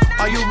me?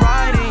 Are you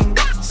riding?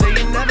 Say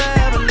you never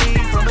ever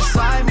leave from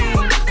beside me,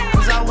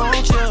 'cause I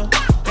want you,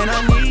 and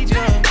I need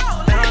you,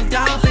 and I'm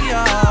down for you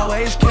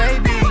always.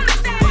 KB,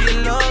 do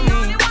you love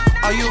me?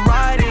 Are you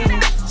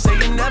riding? Say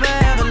you never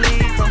ever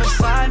leave from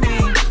beside me,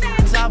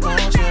 'cause I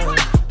want you,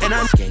 and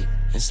I'm skate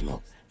and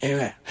smoke and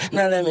rap.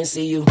 Now let me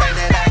see you bring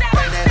that back,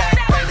 bring that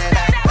back, bring that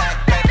back,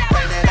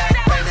 bring that back,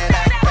 bring that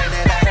back, bring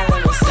that back. Now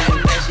let me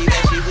see you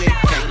that she with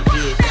can't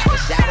get that.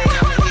 Shout it,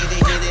 I'ma hit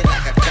it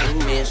like I can't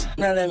miss.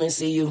 Now let me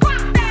see you. Now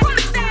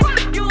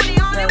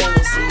let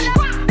me see you.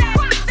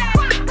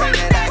 Bring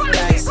that back,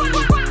 let me see you.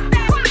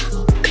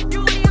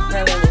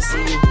 Now let me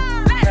see you.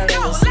 Now let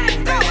me see you.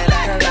 Bring that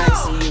back, let me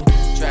see you.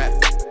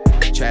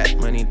 Trap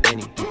money,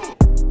 Benny.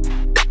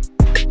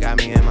 Got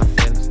me in my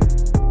feelings.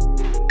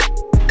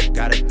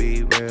 Gotta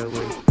be real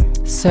with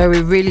it. So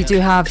we really do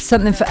have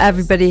something for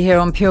everybody here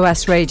on Pure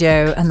West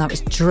Radio, and that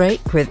was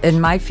Drake with In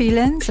My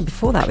Feelings. And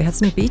before that we had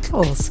some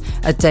Beatles,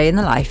 A Day in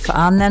the Life,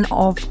 and then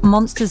of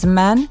Monsters and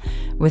Men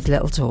with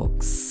Little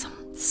Talks.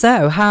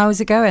 So how's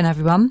it going,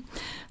 everyone?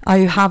 Are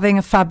you having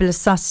a fabulous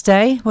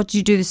Saturday? What did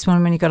you do this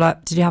morning when you got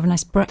up? Did you have a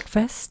nice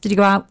breakfast? Did you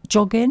go out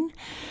jogging?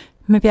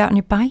 Maybe out on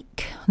your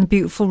bike on the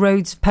beautiful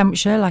roads of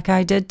Pembrokeshire like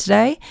I did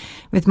today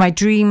with my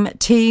dream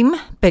team.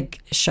 Big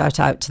shout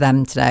out to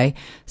them today.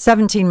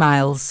 17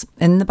 miles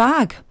in the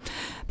bag.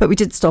 But we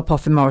did stop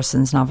off in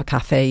Morrison's and have a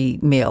cafe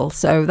meal,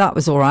 so that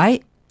was all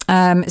right.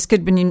 It's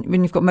good when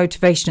you've got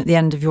motivation at the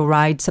end of your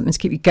ride, something to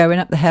keep you going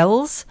up the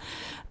hills.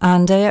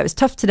 And yeah, it was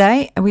tough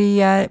today.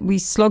 We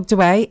slogged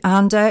away,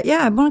 and I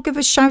want to give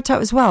a shout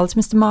out as well to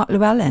Mr. Mark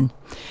Llewellyn,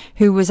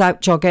 who was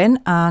out jogging,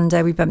 and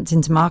we bumped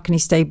into Mark, and he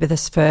stayed with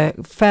us for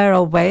a fair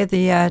old way of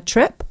the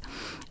trip,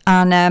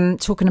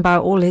 and talking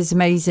about all his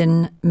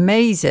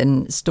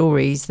amazing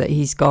stories that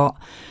he's got.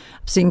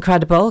 Absolutely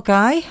incredible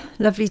guy.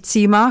 Lovely to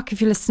see you, Mark,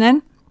 if you're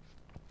listening.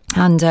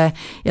 And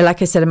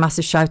like I said, a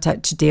massive shout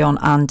out to Dion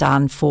and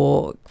Dan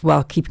for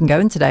keeping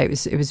going today.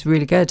 It was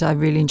really good. I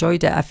really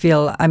enjoyed it.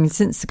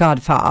 Since the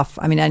Cardiff half,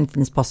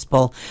 anything's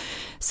possible.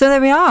 So there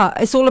we are.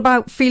 It's all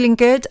about feeling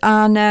good,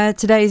 and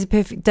today is a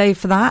perfect day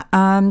for that.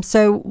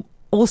 So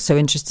also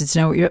interested to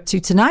know what you're up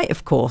to tonight,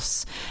 of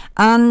course,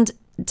 and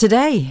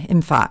today,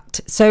 in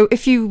fact. So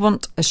if you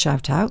want a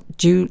shout out,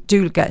 do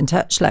get in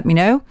touch. Let me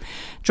know.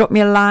 Drop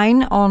me a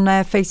line on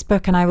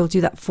Facebook, and I will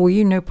do that for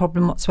you. No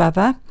problem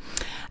whatsoever.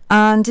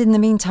 And in the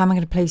meantime, I'm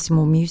going to play some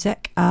more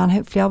music, and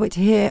hopefully I'll wait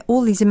to hear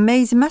all these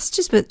amazing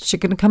messages which are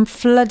going to come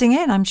flooding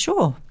in, I'm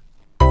sure.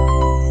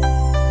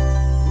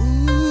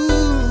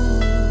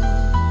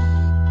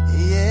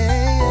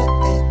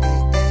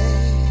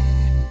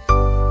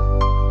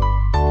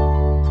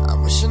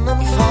 I'm wishing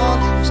on a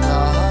falling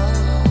star,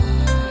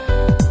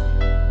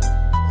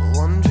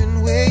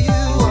 wondering where you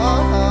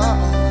are.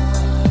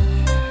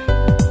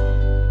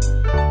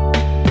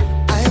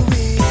 I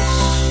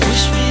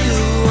wish for you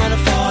on a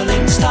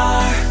falling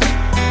star,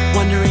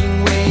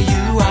 wondering where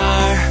you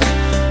are.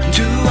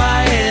 Do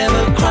I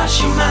ever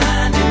cross your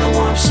mind in the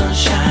warm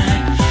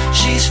sunshine?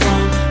 She's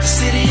from the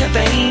city of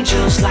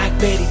angels, like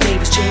Betty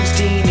Davis, James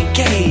Dean and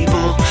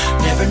Gable.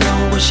 Never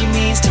know what she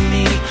means to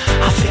me.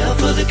 I feel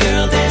for the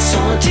girl that's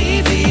on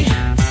TV.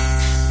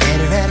 Met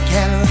her at a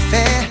Cali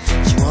affair.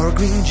 She wore a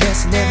green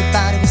dress and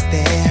everybody was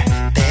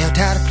there. They held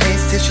out a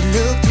place till she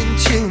looked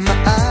into my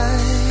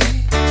eyes.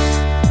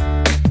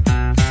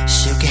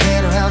 Shook her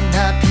head around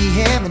 9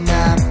 p.m. and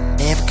I'm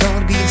never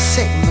gonna be the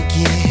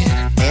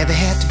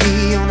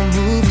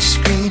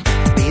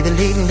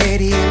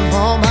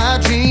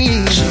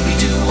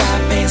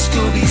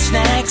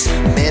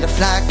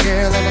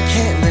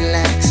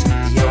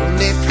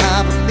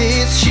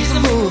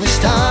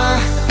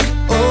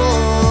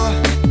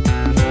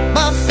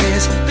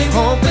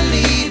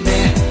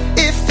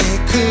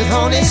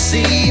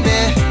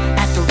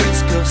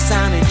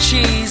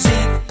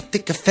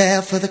think I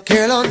fell for the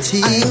girl on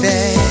TV.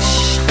 I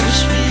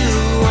wish for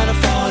you on a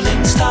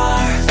falling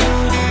star.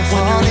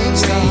 Wondering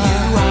where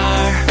you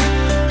are.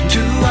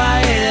 Do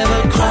I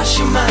ever cross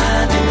your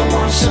mind in the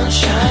warm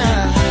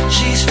sunshine?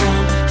 She's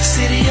from the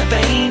city of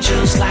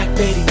angels, like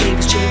Betty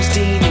Davis, James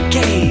Dean, and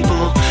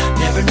Gable.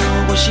 Never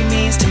know what she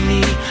means to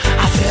me.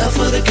 I fell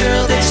for the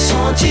girl that's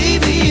on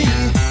TV.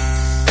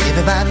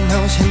 Everybody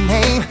knows her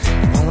name.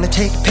 I wanna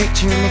take a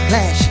picture in the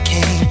glass she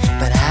came,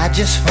 but I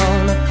just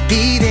wanna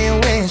be there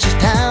when she's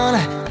down,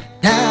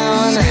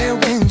 down. Be there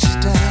when she's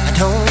down. I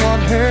don't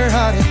want her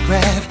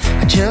autograph.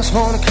 I just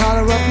wanna call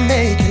her up and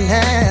make her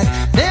laugh.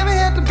 Never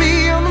had to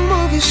be on the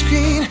movie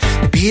screen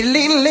to be the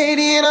little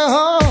lady in a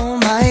home.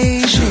 My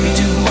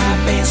Scooby-Doo,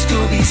 and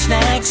Scooby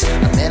snacks.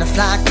 I met a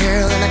fly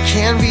girl and I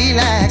can't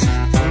relax.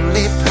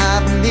 Only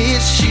problem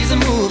is she's a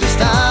movie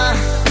star.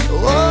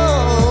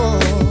 Whoa,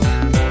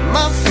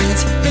 my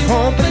friends, they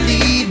won't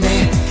believe me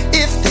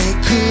if they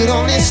could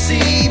only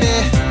see me.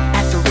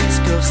 At the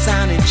risk of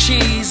sounding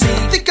cheesy,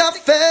 I think I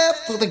fell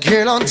for the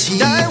girl on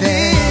TV.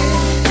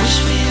 Wish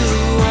for you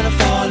on a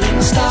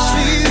falling star.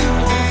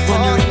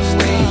 Wondering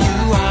where you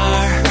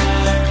are.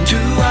 Do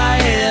I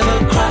ever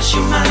cross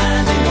your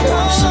mind in the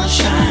warm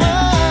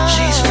sunshine?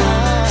 She's from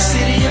the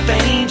city of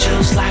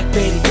angels, like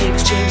Betty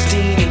Davis, James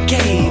Dean, and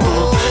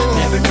Gable.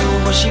 Never know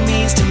what she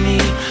means to me.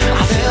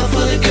 I fell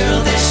for the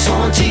girl that's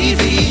on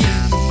TV.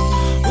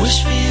 Wish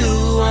for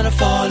you on a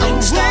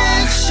falling star.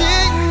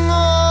 Wishing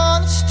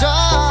on a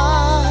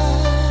star,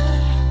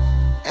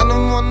 and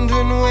I'm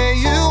wondering where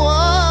you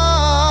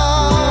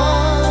are.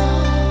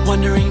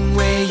 Wondering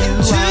where you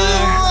Do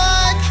are.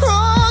 I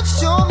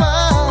cross your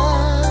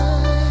mind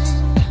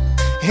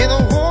in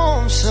the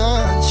warm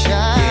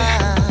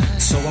sunshine?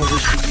 So I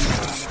wish.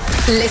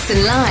 Listen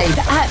live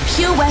at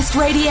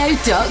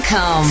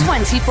purewestradio.com.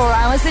 24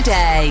 hours a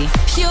day.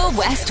 Pure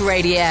West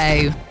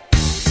Radio.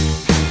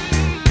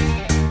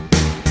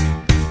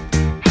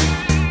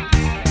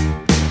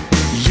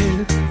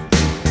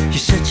 You're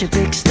such a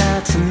big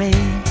star to me.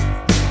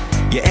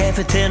 You're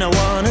everything I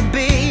wanna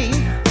be,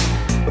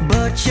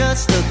 but you're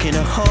stuck in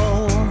a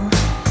hole,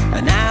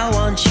 and I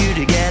want you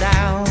to get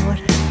out.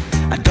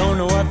 I don't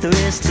know what there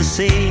is to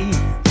see,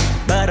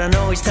 but I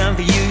know it's time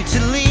for you to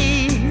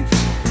leave.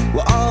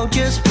 We're all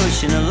just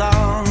pushing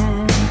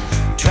along,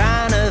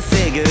 trying to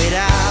figure it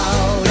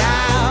out,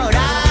 out,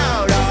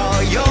 out.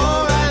 All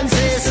your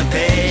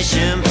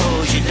anticipation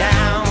pulls you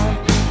down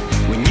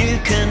when you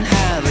can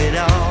have it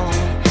all.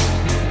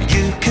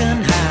 You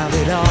can have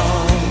it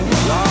all.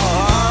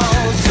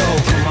 Oh, so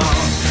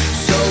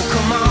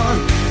come on,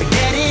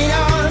 get it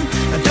on.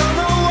 I don't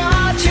know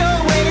what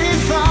you're waiting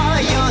for.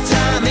 Your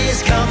time is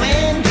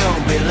coming,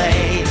 don't be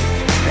late.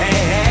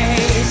 Hey,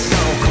 hey, so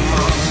come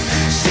on,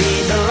 see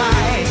the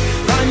light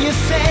on your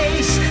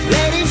face.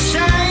 Let it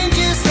shine,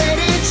 just let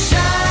it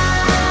shine.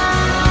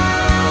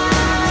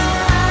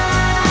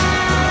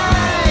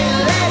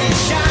 Let it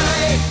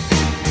shine.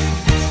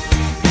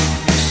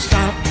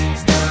 Stop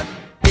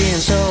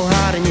being so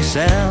hard on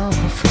yourself.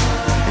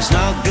 It's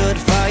not good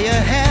for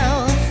your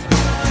health.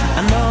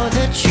 I know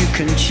that you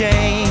can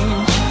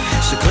change,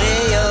 so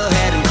clear your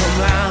head and come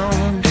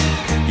round.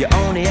 You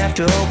only have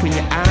to open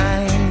your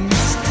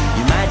eyes.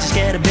 You might just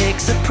get a big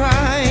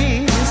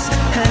surprise,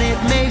 and it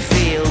may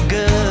feel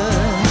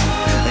good,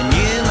 and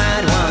you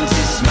might want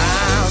to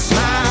smile,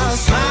 smile,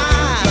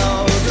 smile.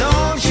 Oh,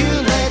 don't you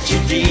let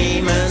your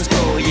demons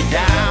pull you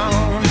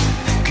down,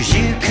 'cause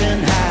you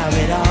can have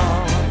it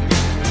all.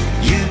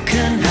 You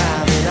can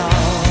have it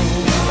all.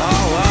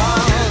 Oh,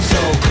 oh,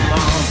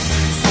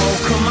 so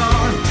come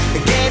on,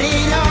 get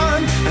it on.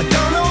 I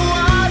don't know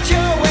what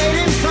you're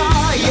waiting for.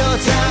 Your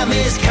time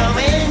is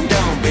coming,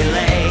 don't be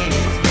late.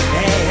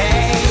 Hey,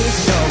 hey,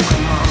 so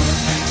come on,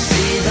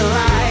 see the light.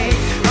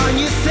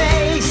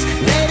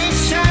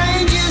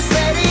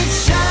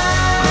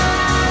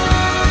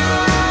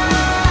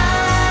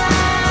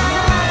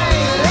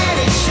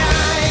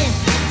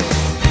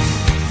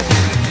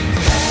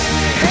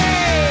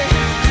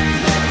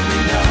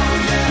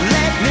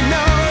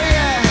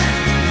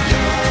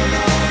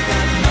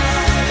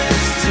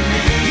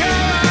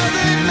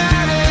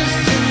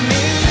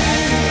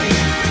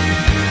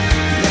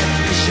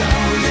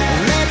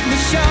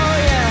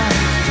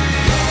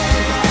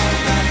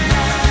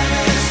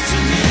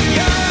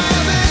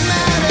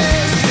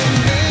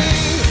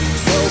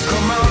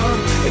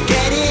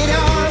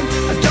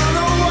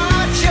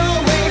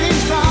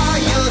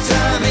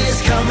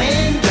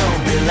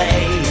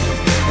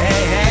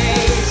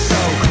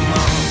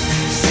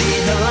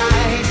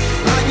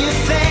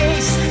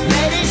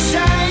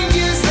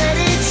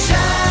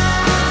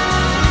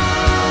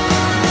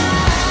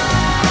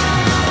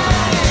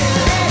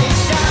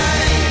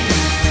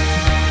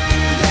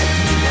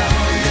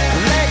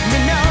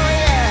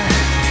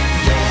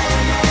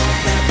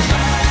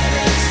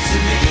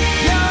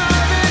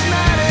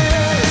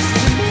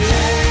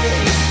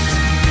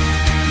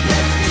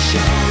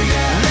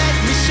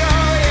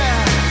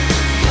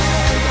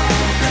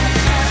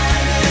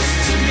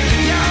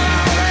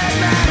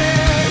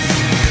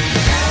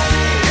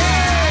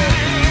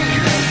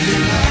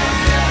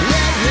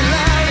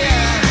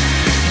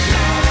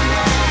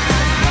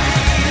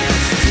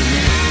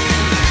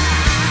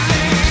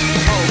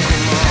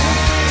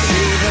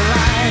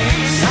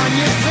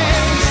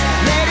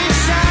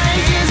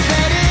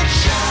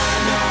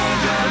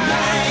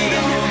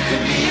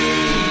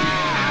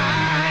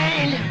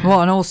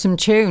 What an awesome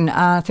tune.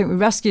 I think we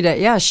rescued it.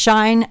 Yeah,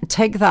 Shine,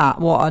 Take That.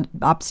 What an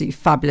absolutely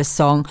fabulous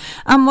song.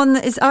 And one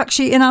that is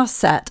actually in our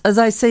set, as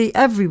I say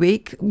every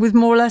week, with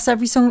more or less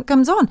every song that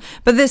comes on.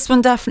 But this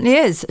one definitely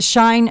is.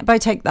 Shine by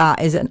Take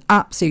That is an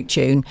absolute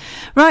tune.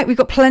 Right, we've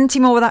got plenty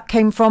more where that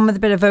came from, with a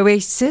bit of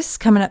Oasis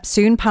coming up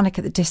soon, Panic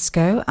at the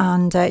Disco.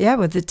 And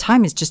well, the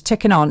time is just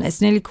ticking on. It's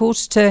nearly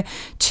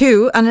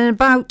 1:45, and in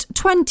about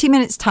 20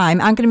 minutes'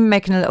 time, I'm going to be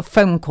making a little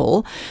phone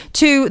call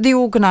to the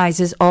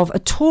organisers of a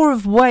tour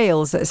of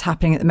Wales that is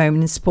happening at the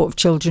moment in support of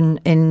children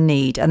in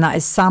need, and that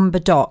is Samba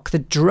Doc, the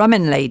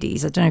drumming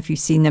ladies. I don't know if you've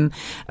seen them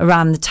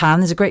around the town.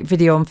 There's a great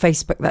video on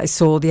Facebook that I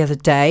saw the other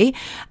day.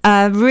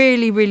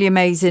 Really, really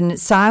amazing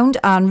sound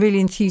and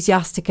really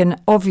enthusiastic,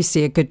 and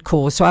obviously a good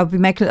cause. So I'll be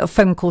making a little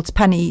phone call to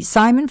Penny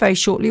Simon very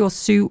shortly, or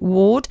Sue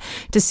Ward,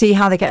 to see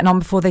how they're getting on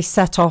before they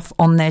set off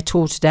on their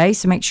tour today.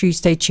 So make sure you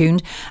stay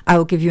tuned. I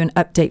will give you an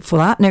update for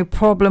that, no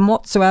problem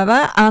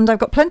whatsoever. And I've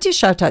got plenty of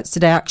shout outs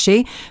today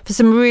actually for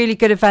some really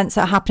good events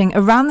that are happening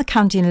around the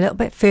county and a little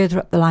bit further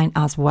up the line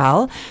as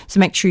well. So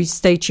make sure you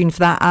stay tuned for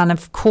that. And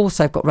of course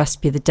I've got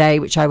Recipe of the Day,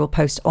 which I will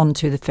post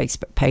onto the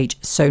Facebook page.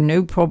 So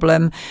no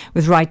problem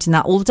with writing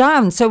that all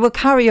down. So we'll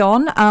carry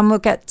on and we'll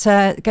get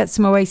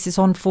some Oasis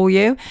on for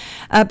you.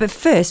 But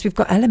first we've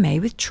got Ella May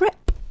with Trip.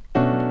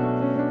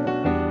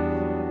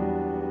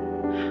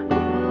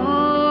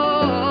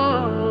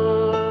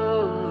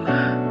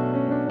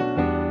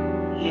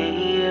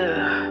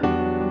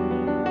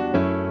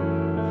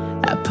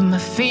 Put my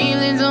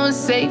feelings on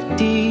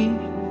safety,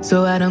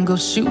 so I don't go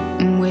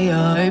shooting where your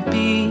heart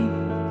be.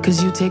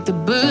 Cause you take the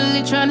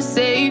bullet trying to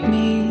save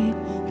me,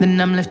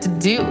 then I'm left to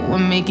deal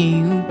with making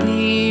you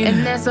bleed.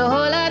 And that's a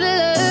whole lot of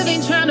love,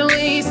 ain't trying to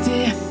waste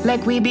it.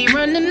 Like we be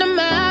running them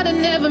out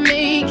and never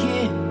make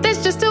it.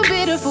 That's just too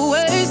bitter for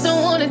words,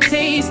 don't wanna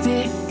taste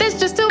it. That's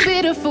just too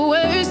bitter for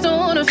words, don't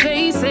wanna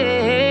face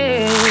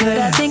it. But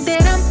I think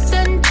that I'm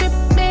done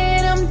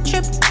tripping, I'm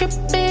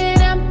tripping.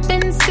 I've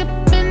been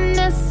sipping,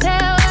 that's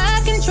how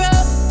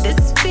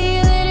this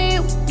feeling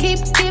you keep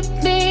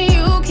giving,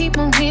 you keep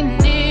on hitting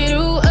it,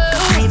 ooh,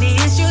 oh. Maybe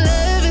it's your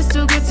love, it's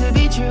too good to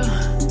be true.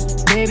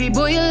 Baby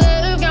boy, your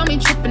love got me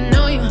tripping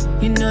on you.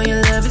 You know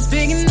your love is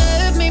big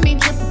enough, made me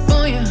trip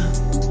on you.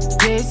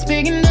 Yeah, it's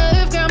big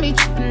enough, got me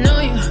tripping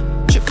on you.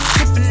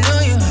 Tripping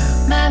on you.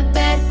 My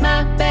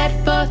bad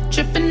for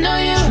tripping on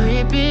you.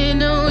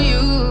 Tripping on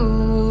you.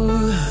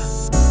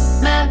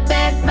 My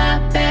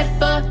bad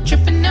for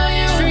tripping on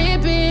you.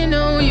 Tripping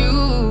on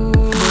you.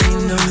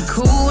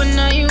 Cool when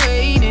now you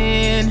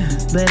waiting,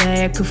 but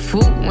I act a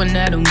fool when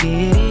I don't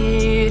get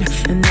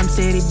it. And I'm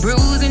steady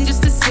bruising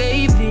just to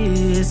save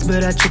this,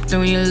 but I tripped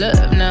on your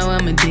love, now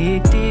I'm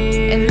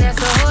addicted. And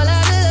that's a whole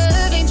lot of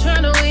love, ain't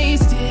trying to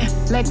waste it.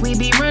 Like we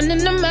be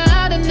running them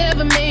out and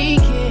never make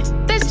it.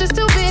 That's just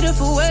too bitter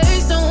for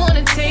words, don't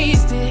wanna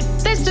taste it.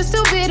 That's just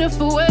too bitter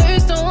for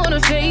words, don't wanna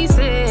face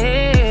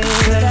it.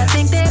 But I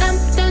think that I'm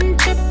done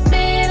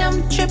tripping,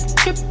 I'm tripping.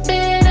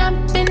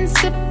 I've been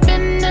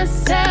sipping,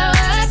 that's how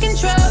I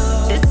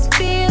control this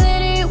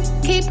feeling you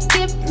keep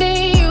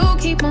giving, you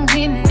keep on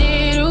hitting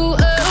it, ooh,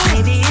 oh.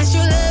 Maybe it's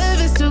your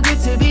love, it's too good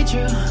to be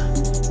true.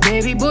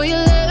 Baby boy, your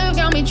love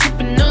got me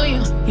tripping on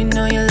you. You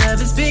know your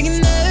love is big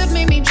enough,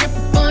 made me trip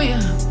on you.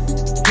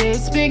 Yeah,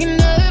 it's big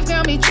enough,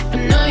 got me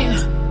tripping on you.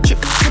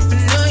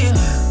 Tripping on you.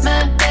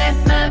 My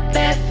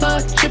bad for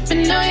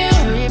tripping on you.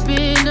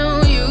 Tripping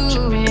on you.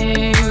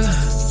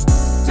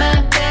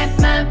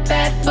 My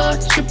bad for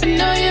tripping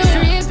on you.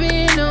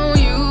 Tripping on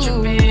you.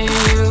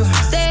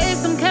 That is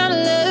some kind of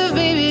love,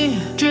 baby.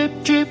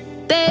 Drip.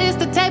 That is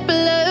the type of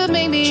love,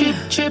 make me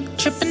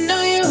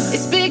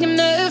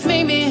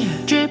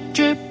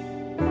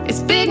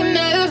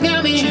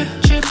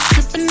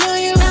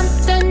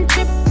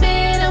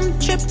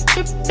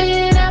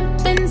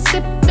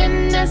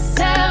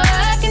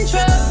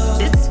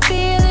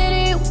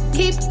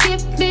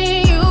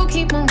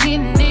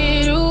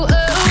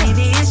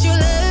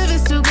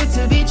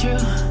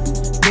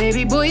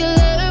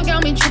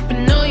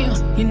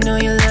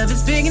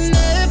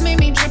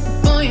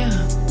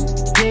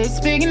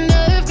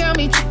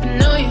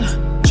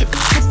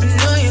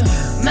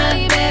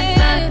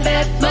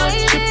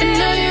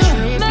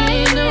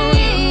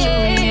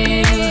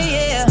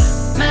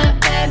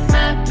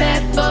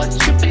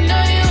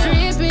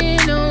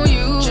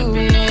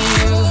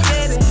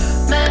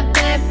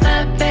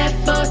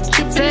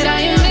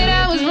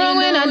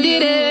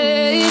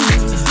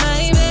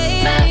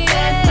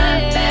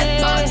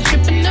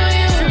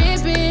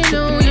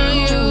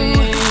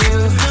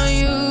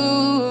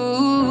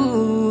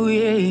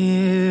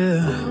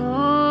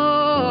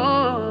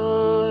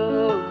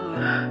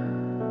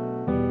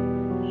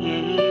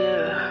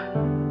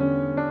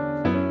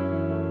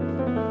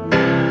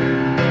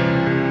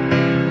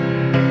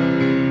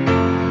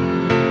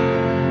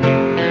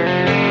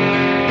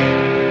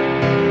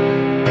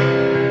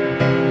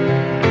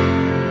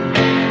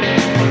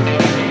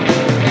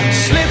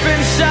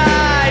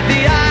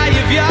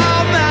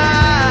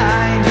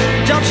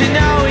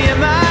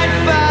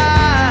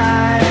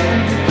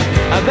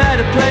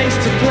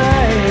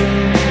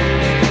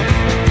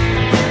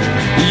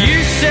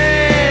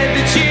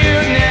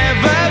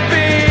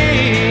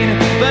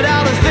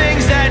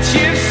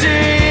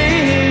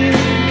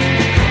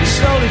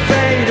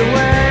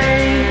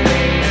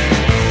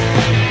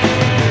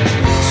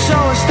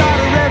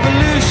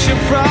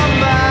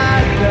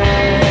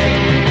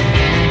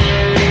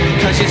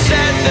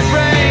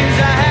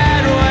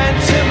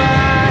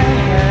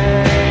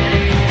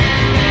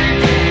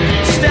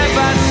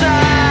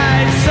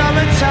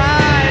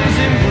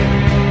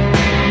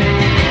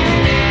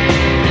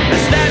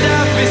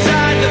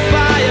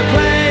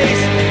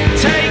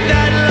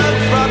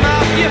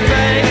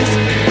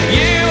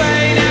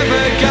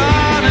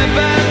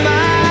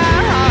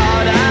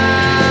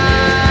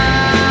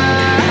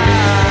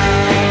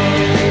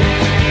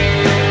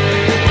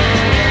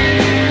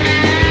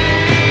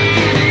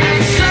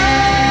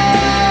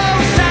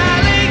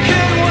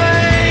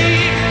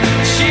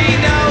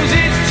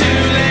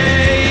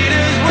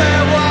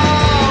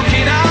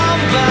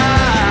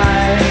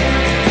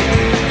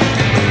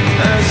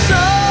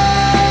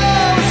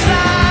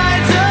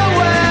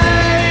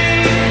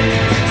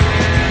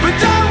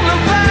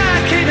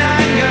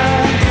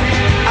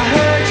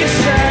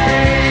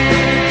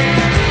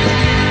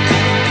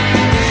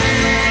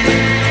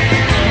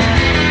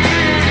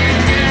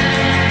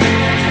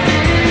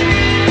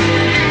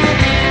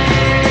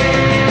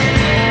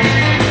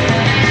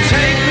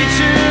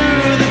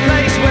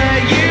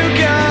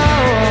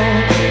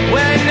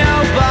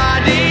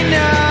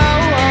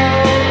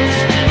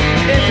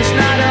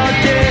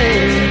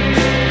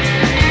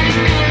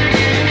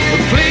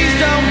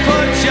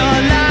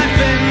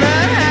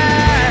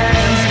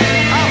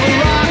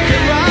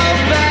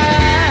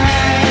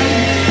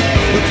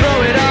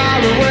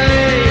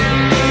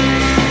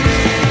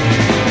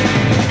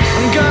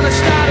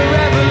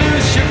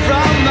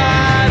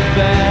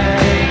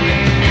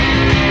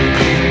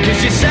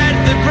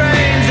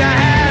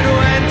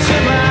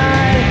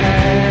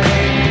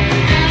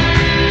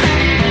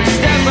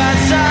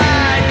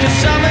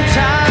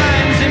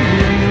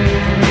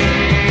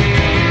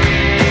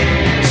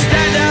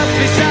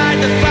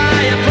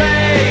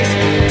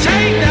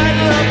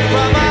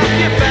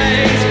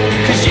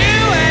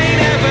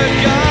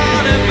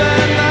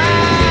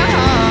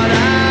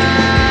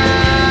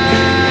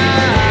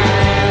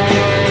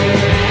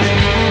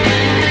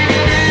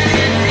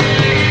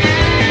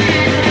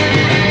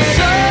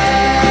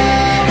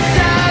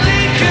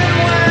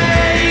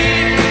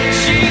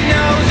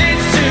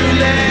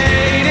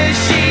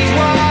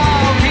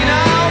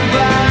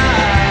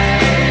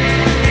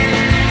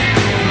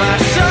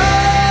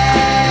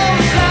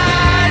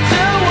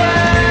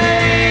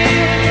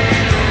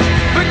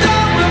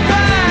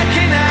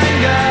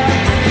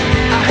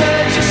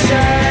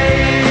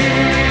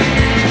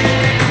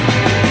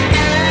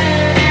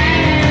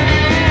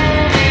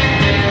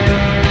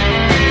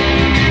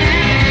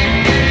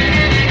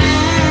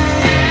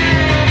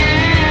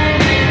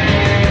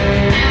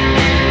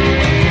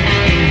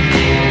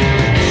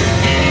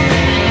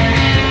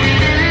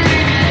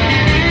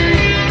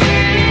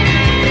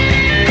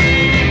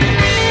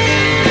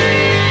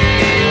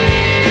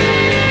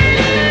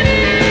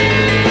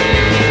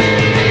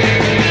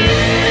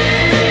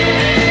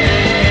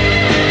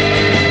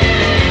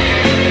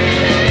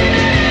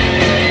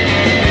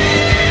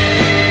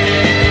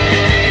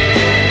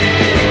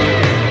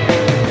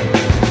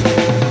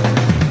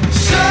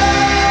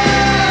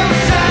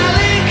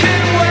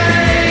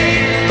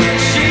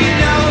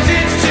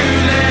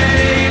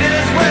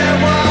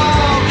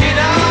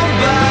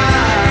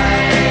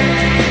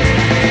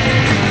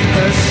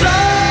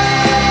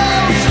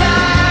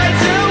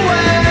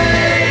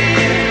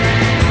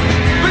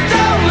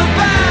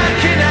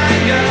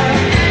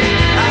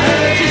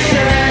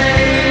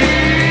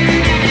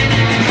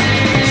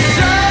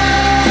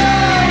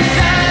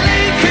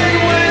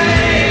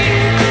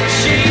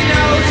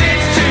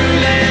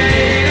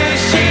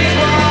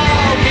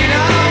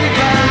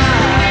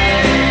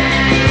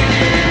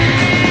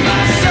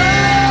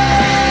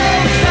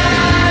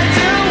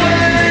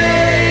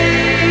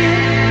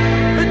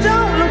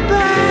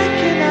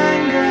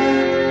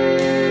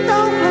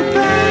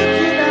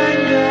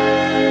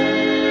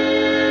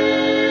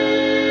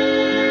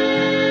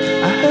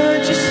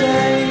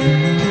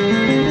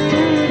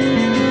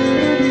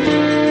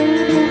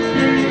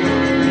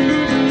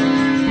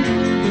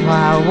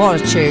what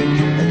a tune.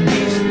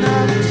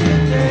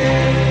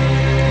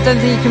 I don't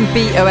think you can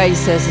beat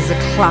Oasis as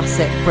a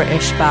classic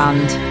British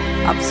band.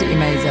 Absolutely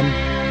amazing.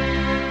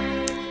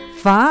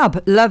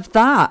 Fab, love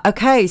that.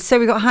 Okay, so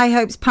we've got High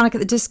Hopes, Panic at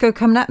the Disco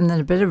coming up, and then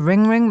a bit of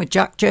Ring Ring with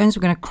Jack Jones.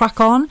 We're going to crack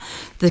on.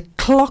 The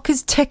clock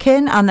is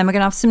ticking, and then we're going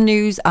to have some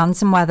news and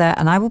some weather,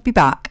 and I will be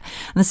back.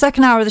 And the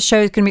second hour of the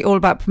show is going to be all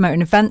about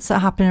promoting events that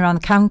are happening around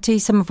the county,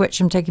 some of which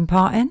I'm taking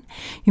part in.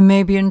 You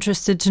may be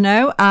interested to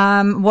know.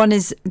 One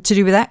is to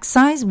do with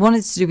exercise, one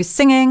is to do with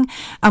singing,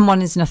 and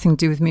one is nothing to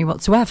do with me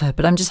whatsoever,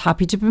 but I'm just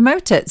happy to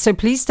promote it. So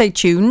please stay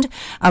tuned.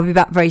 I'll be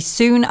back very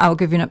soon. I will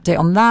give you an update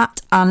on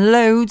that and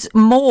loads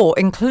more,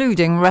 including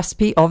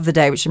recipe of the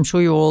day, which I'm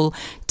sure you're all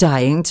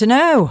dying to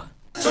know.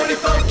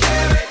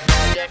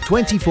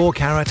 24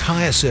 Carat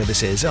Hire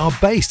Services are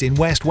based in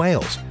West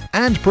Wales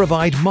and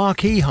provide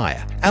marquee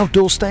hire,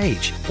 outdoor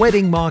stage,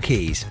 wedding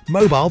marquees,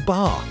 mobile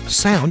bar,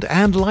 sound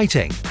and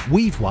lighting.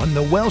 We've won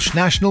the Welsh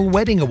National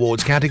Wedding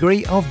Awards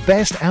category of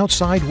Best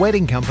Outside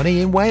Wedding Company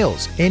in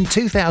Wales in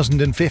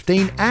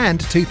 2015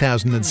 and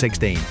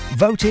 2016,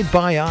 voted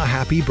by our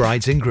happy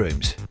brides and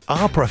grooms.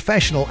 Our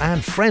professional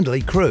and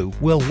friendly crew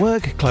will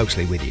work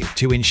closely with you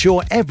to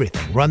ensure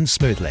everything runs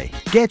smoothly.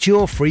 Get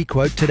your free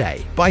quote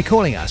today by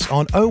calling us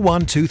on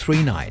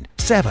 01239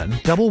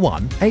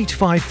 711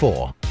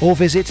 854 or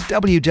visit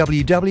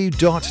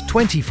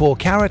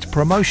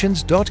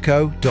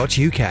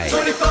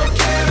www.24caratpromotions.co.uk.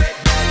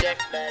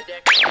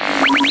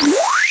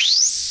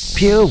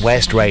 Pure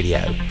West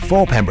Radio,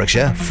 for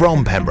Pembrokeshire,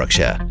 from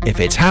Pembrokeshire.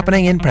 If it's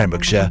happening in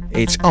Pembrokeshire,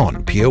 it's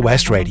on Pure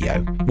West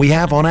Radio. We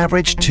have on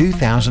average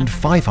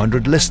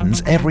 2,500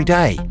 listens every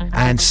day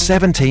and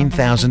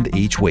 17,000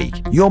 each week.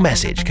 Your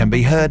message can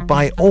be heard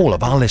by all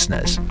of our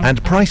listeners,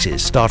 and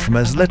prices start from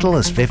as little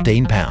as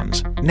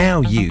 £15. Now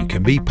you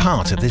can be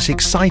part of this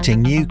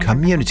exciting new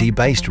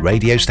community-based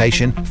radio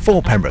station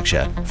for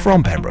Pembrokeshire,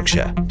 from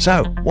Pembrokeshire.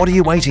 So, what are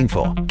you waiting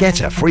for? Get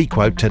a free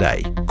quote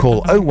today.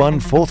 Call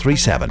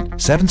 01437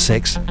 76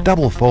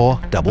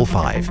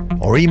 4455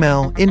 or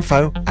email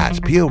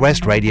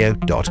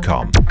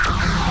info@purewestradio.com.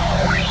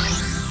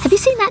 Have you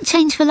seen that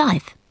Change for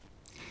Life?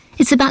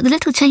 It's about the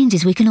little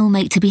changes we can all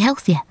make to be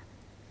healthier.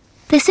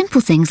 They're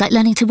simple things like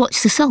learning to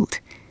watch the salt.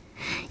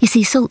 You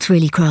see, salt's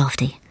really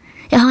crafty.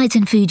 It hides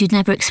in food you'd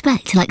never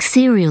expect, like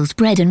cereals,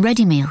 bread and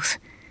ready meals.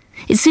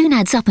 It soon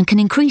adds up and can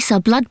increase our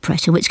blood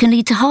pressure, which can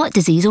lead to heart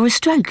disease or a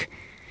stroke.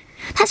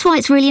 That's why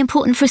it's really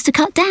important for us to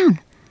cut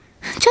down.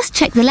 Just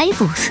check the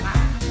labels.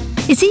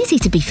 It's easy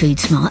to be food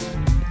smart.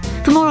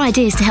 For more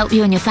ideas to help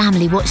you and your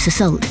family watch the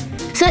salt,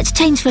 search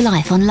Change for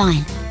Life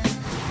online.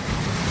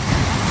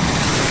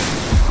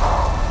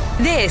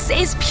 This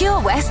is Pure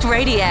West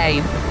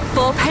Radio,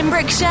 for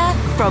Pembrokeshire,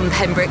 from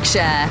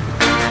Pembrokeshire.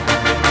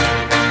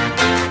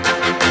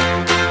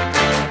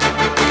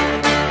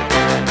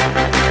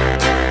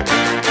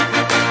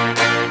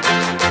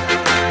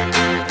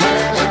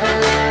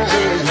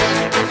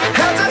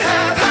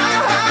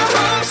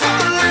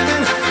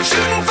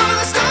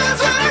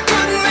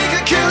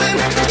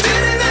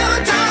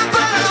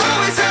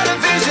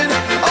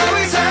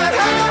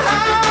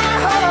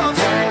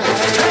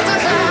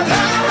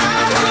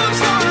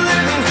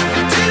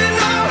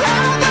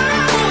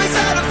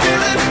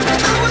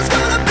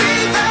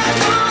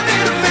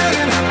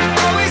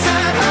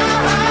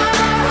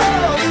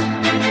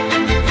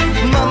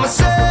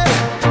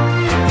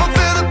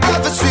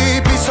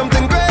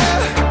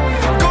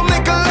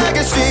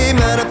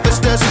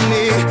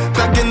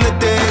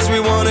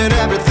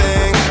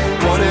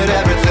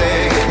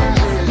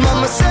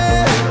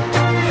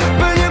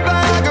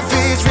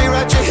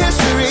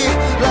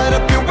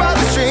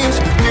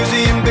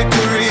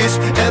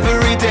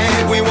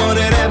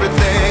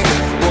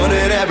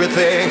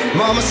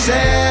 Mama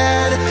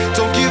said,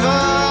 don't give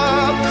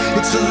up,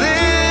 it's a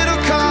little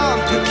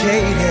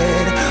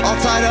complicated, all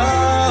tied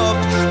up,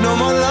 no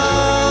more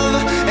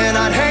love, and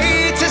I'd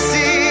hate to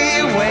see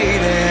you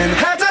waiting.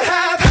 Had to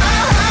have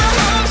high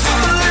hopes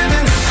for a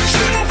living,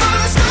 shooting for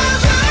the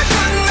stars when I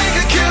couldn't make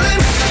a killing,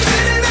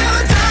 didn't have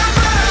a dime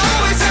but I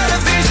always had a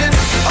vision,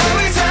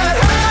 always had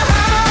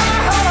high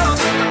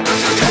hopes.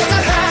 Had to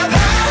have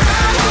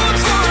high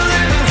hopes for a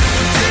living,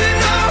 didn't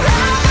know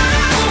how but I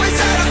always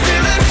had a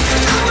feeling I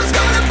was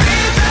gonna be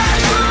that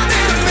one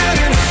in a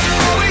million,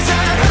 always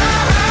had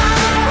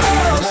high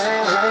hopes.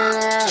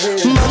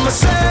 Mama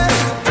said,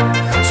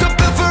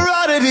 something for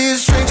oddities,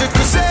 stranger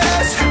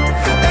cruises,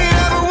 ain't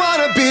ever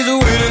wannabes,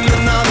 winning the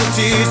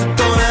novelties that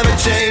don't ever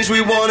change.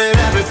 We wanted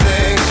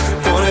everything,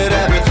 wanted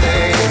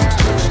everything.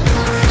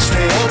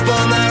 Stay up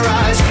on that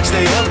rise,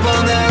 stay up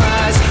on that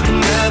rise,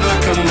 never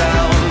come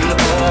down.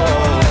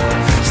 Oh,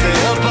 stay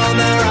up on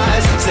that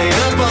rise, stay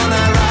up on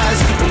that rise,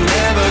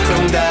 never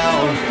come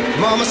down.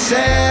 Mama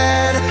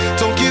said,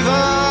 don't give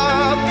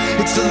up,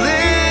 it's a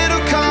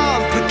little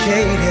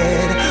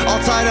complicated, all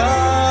tied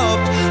up,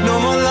 no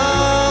more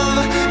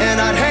love, and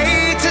I'd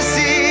hate to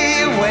see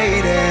you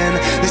waiting.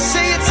 They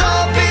say it's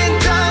all been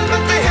done,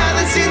 but they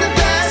haven't seen the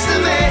best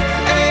of me.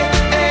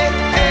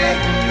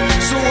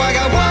 So I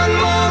got one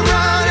more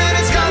run, and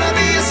it's gonna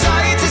be a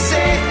sight to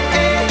see.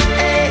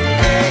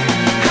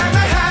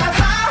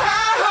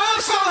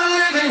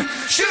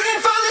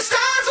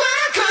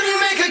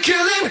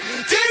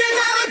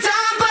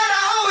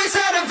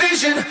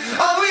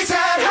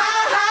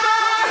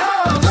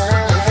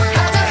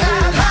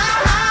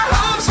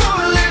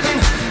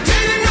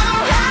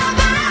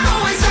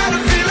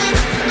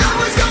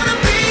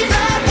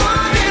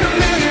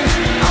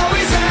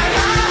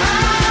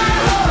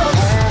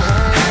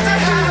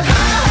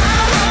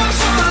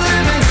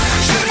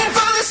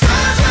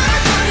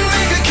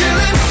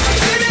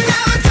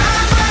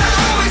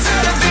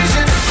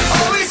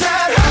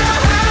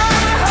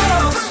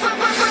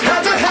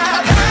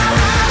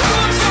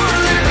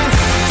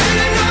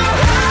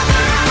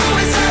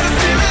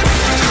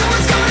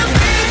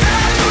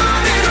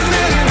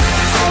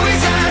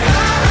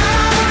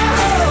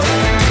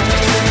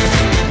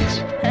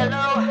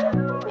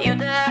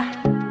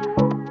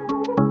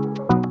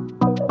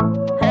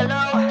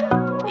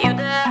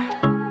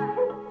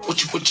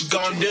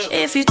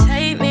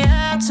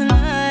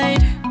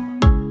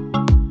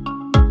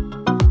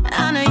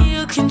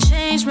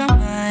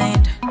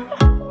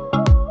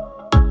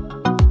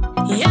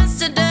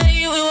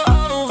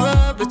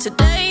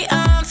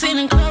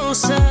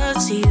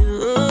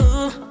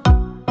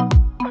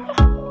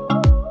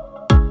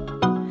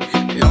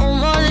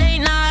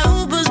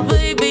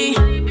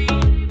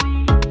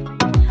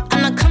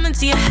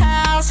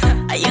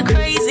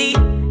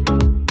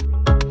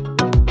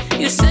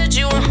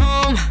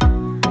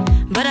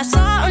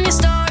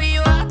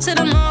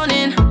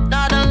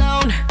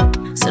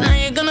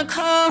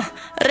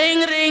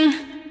 Ring, ring.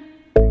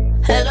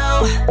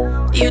 Hello,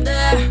 you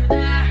there?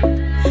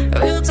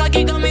 Real talk,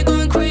 you got me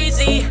going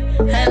crazy.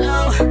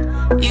 Hello,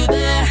 you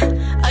there?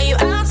 Are you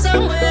out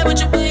somewhere with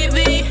your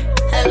baby?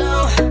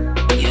 Hello,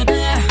 you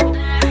there?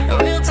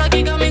 Real talk,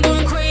 you got me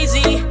going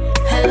crazy.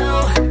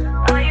 Hello,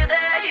 are you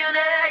there? You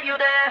there? You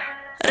there?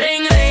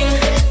 Ring, ring.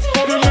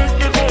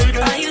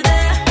 Are you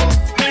there?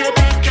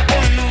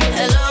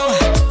 Hello.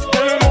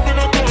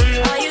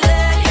 Are you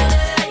there? You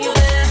there? You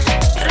there?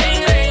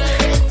 Ring, ring.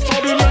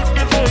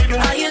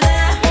 Are you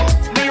there?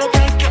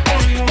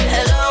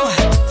 Hello.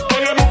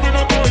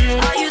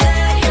 Are you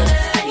there? You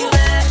there? You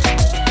there?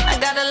 I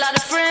got a lot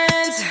of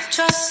friends.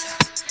 Trust.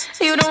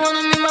 You don't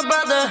wanna meet my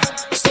brother,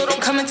 so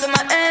don't come into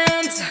my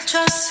ends.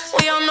 Trust.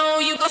 We all know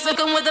you go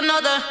fucking with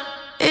another.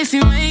 If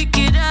you make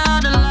it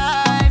out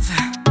alive,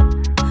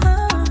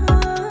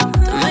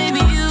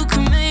 maybe you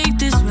can make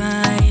this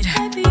right.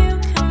 Maybe you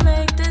can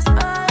make this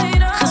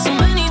right. Cause so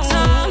many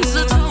times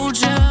I told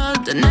you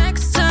the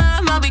next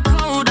time I'll be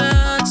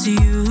colder to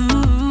you.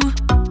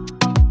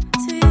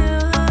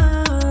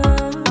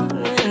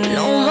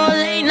 No more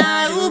late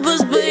night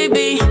Ubers,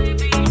 baby.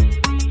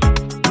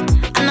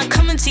 I'm not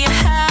coming to your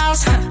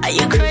house. Are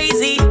you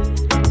crazy?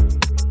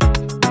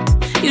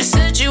 You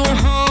said you were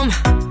home,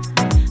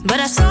 but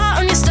I saw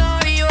on your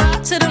story you're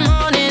out till the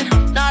morning,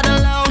 not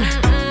alone.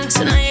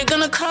 So now you're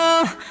gonna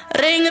call,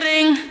 ring,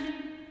 ring.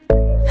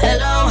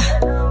 Hello,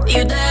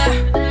 you there?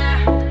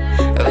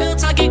 Real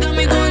talk, you got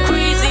me going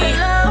crazy.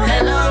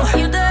 Hello,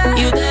 you there?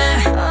 You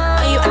there?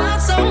 Are you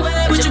out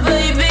somewhere with your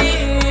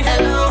baby?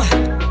 Hello,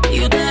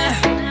 you there?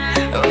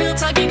 Real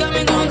talk, you got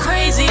me going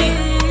crazy.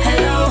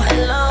 Hello,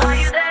 hello. Are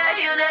you there?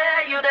 You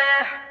there? You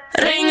there?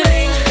 Ring,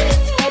 ring.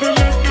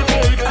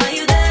 Are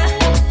you there?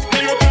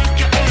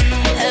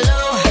 Hello.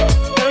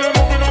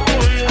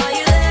 Are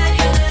you there?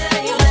 You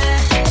there? You there?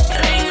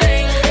 Ring,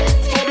 ring.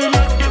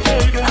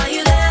 Are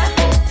you there?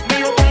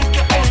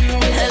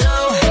 Hello.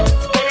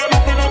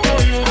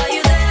 Are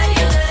you there?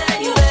 You there?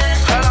 You there?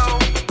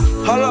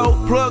 Hello,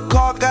 plug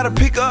call, gotta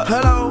pick up.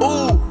 Hello,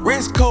 ooh,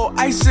 wrist cold,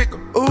 icicle.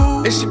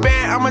 Ooh, if she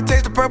bad, I'ma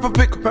taste the purple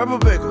pickle. Purple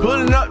pickle.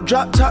 Pulling up,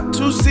 drop top,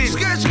 2 seats.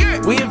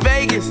 We in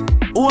Vegas.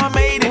 Ooh, I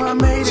made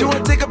it. She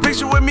wanna take a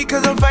picture with me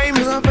cause I'm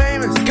famous.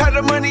 Count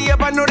the money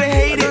up, I know they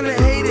hate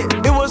it.